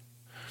money,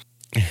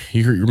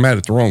 you're mad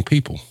at the wrong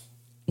people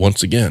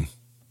once again.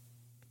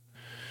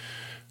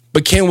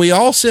 But can we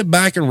all sit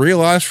back and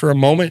realize for a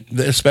moment,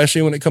 that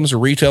especially when it comes to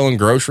retail and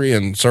grocery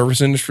and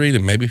service industry,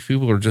 that maybe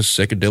people are just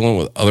sick of dealing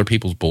with other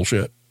people's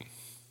bullshit?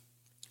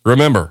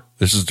 Remember,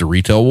 this is the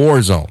retail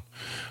war zone.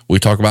 We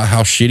talk about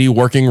how shitty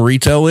working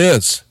retail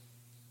is.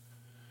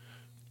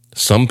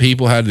 Some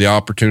people had the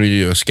opportunity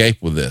to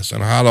escape with this,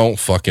 and I don't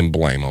fucking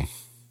blame them.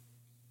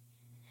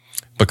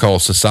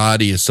 Because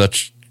society is so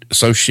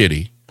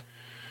shitty.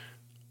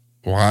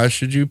 Why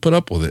should you put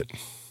up with it?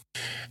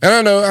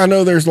 And I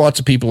know there's lots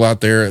of people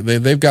out there.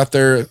 They've got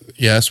their,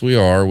 yes, we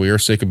are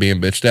sick of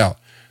being bitched out.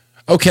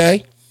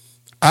 Okay.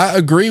 I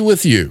agree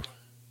with you.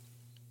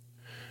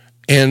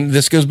 And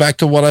this goes back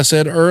to what I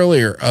said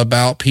earlier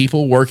about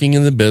people working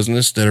in the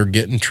business that are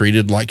getting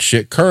treated like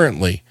shit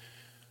currently.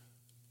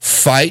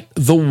 Fight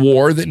the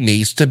war that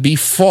needs to be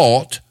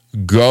fought.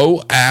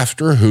 Go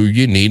after who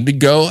you need to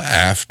go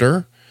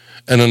after.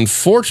 And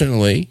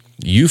unfortunately,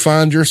 you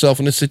find yourself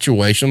in a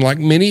situation like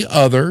many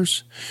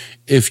others.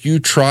 If you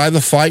try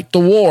to fight the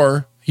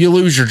war, you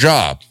lose your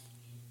job.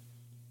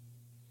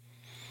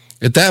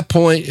 At that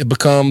point, it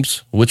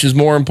becomes, which is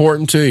more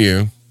important to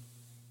you?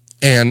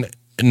 And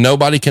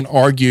nobody can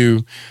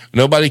argue.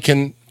 Nobody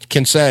can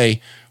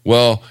say,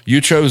 well,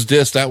 you chose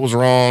this, that was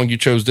wrong. You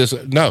chose this.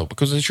 No,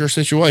 because it's your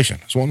situation.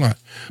 It's not.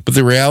 But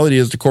the reality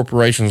is the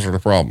corporations are the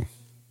problem.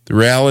 The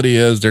reality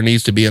is there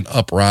needs to be an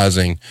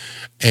uprising,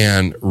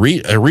 and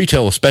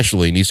retail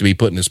especially needs to be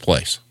put in its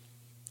place.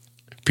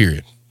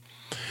 Period.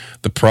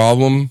 The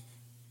problem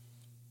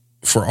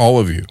for all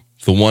of you,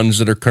 the ones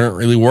that are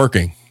currently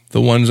working,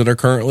 the ones that are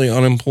currently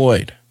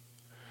unemployed,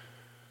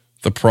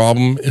 the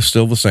problem is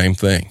still the same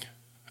thing.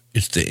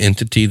 It's the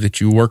entity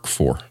that you work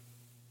for.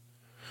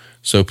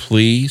 So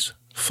please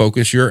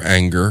focus your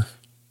anger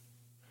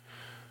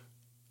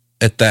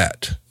at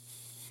that,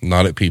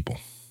 not at people.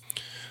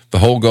 The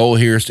whole goal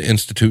here is to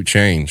institute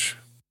change.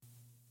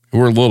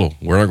 We're not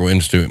going to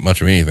institute much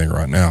of anything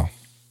right now.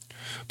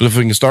 But if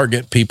we can start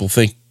getting people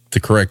think the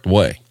correct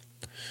way.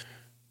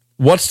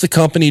 What's the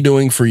company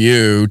doing for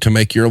you to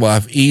make your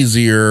life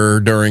easier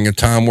during a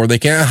time where they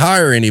can't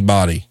hire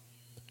anybody?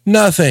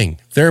 Nothing.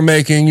 They're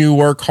making you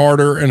work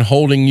harder and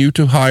holding you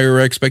to higher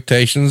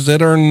expectations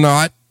that are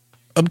not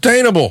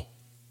obtainable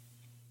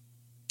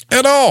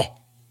at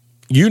all.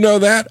 You know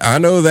that. I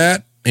know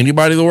that.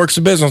 Anybody that works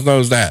in business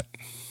knows that.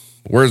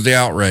 Where's the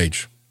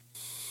outrage?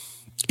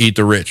 Eat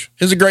the Rich.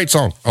 It's a great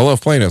song. I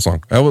love playing that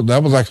song.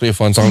 That was actually a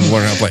fun song to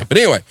learn how to play. But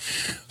anyway,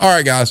 all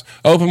right, guys.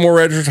 Open more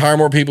registers, hire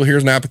more people.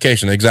 Here's an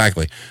application.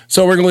 Exactly.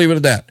 So we're going to leave it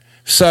at that.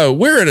 So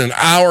we're at an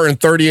hour and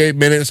 38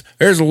 minutes.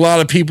 There's a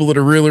lot of people that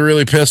are really,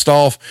 really pissed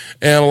off.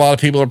 And a lot of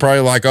people are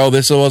probably like, oh,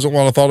 this wasn't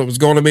what I thought it was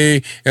going to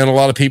be. And a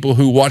lot of people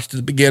who watched at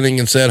the beginning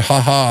and said,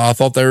 I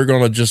thought they were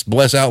going to just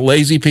bless out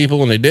lazy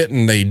people, and they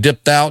didn't. They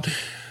dipped out.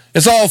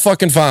 It's all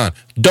fucking fine.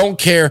 Don't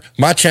care.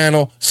 My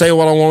channel. Say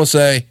what I want to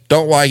say.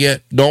 Don't like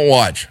it. Don't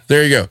watch.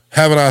 There you go.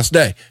 Have a nice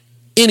day.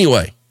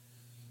 Anyway,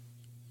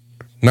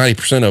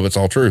 90% of it's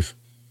all truth.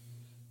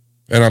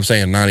 And I'm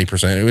saying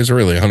 90%. It was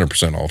really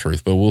 100% all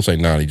truth, but we'll say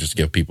 90 just to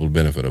give people the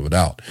benefit of a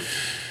doubt.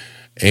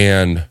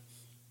 And,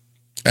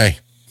 hey,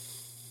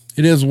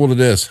 it is what it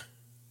is.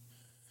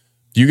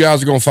 You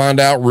guys are going to find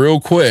out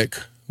real quick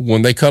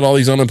when they cut all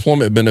these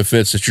unemployment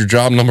benefits that your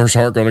job numbers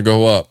aren't going to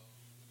go up.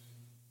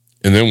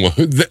 And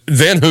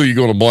then who are you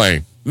going to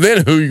blame?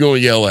 Then who are you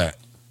going to yell at?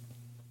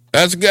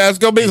 That's going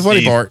to be the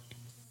funny part.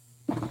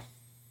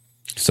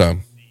 So,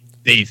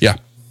 Steve. Yeah.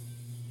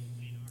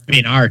 I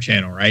mean, our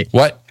channel, right?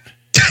 What?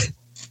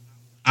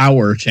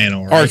 Our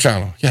channel, right? Our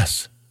channel,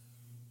 yes.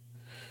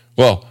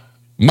 Well,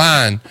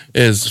 mine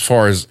is as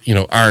far as,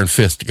 Iron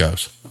Fist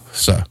goes.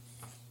 So,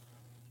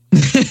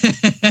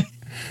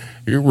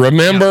 you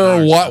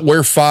remember what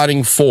we're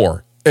fighting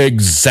for.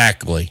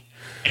 Exactly.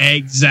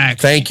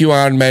 Thank you,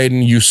 Iron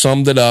Maiden. You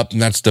summed it up,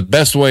 and that's the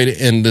best way to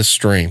end this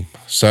stream.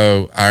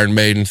 So, Iron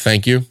Maiden,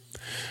 thank you.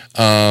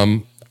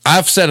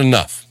 I've said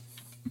enough,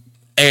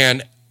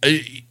 and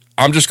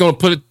I'm just going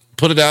to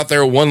put it out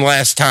there one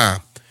last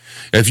time.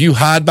 If you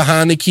hide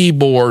behind the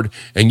keyboard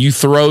and you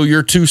throw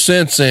your 2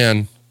 cents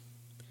in,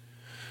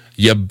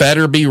 you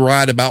better be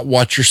right about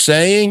what you're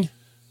saying.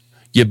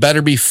 You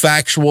better be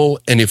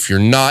factual, and if you're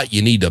not,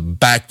 you need to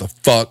back the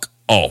fuck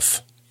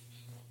off.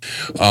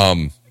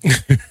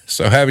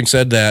 So having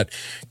said that,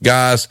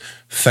 guys,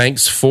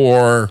 thanks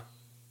for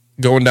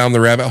going down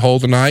the rabbit hole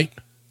tonight.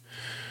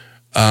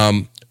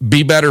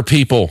 Be better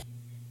people.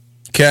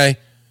 Okay?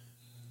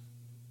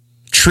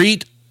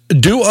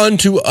 Do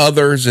unto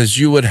others as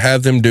you would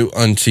have them do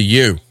unto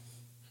you.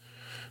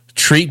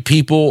 Treat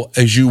people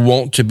as you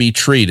want to be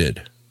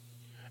treated.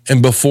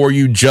 And before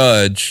you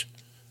judge,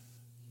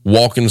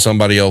 walk in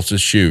somebody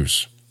else's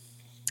shoes.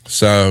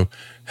 So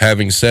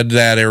having said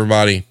that,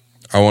 everybody,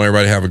 I want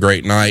everybody to have a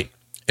great night.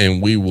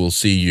 And we will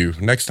see you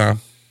next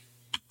time.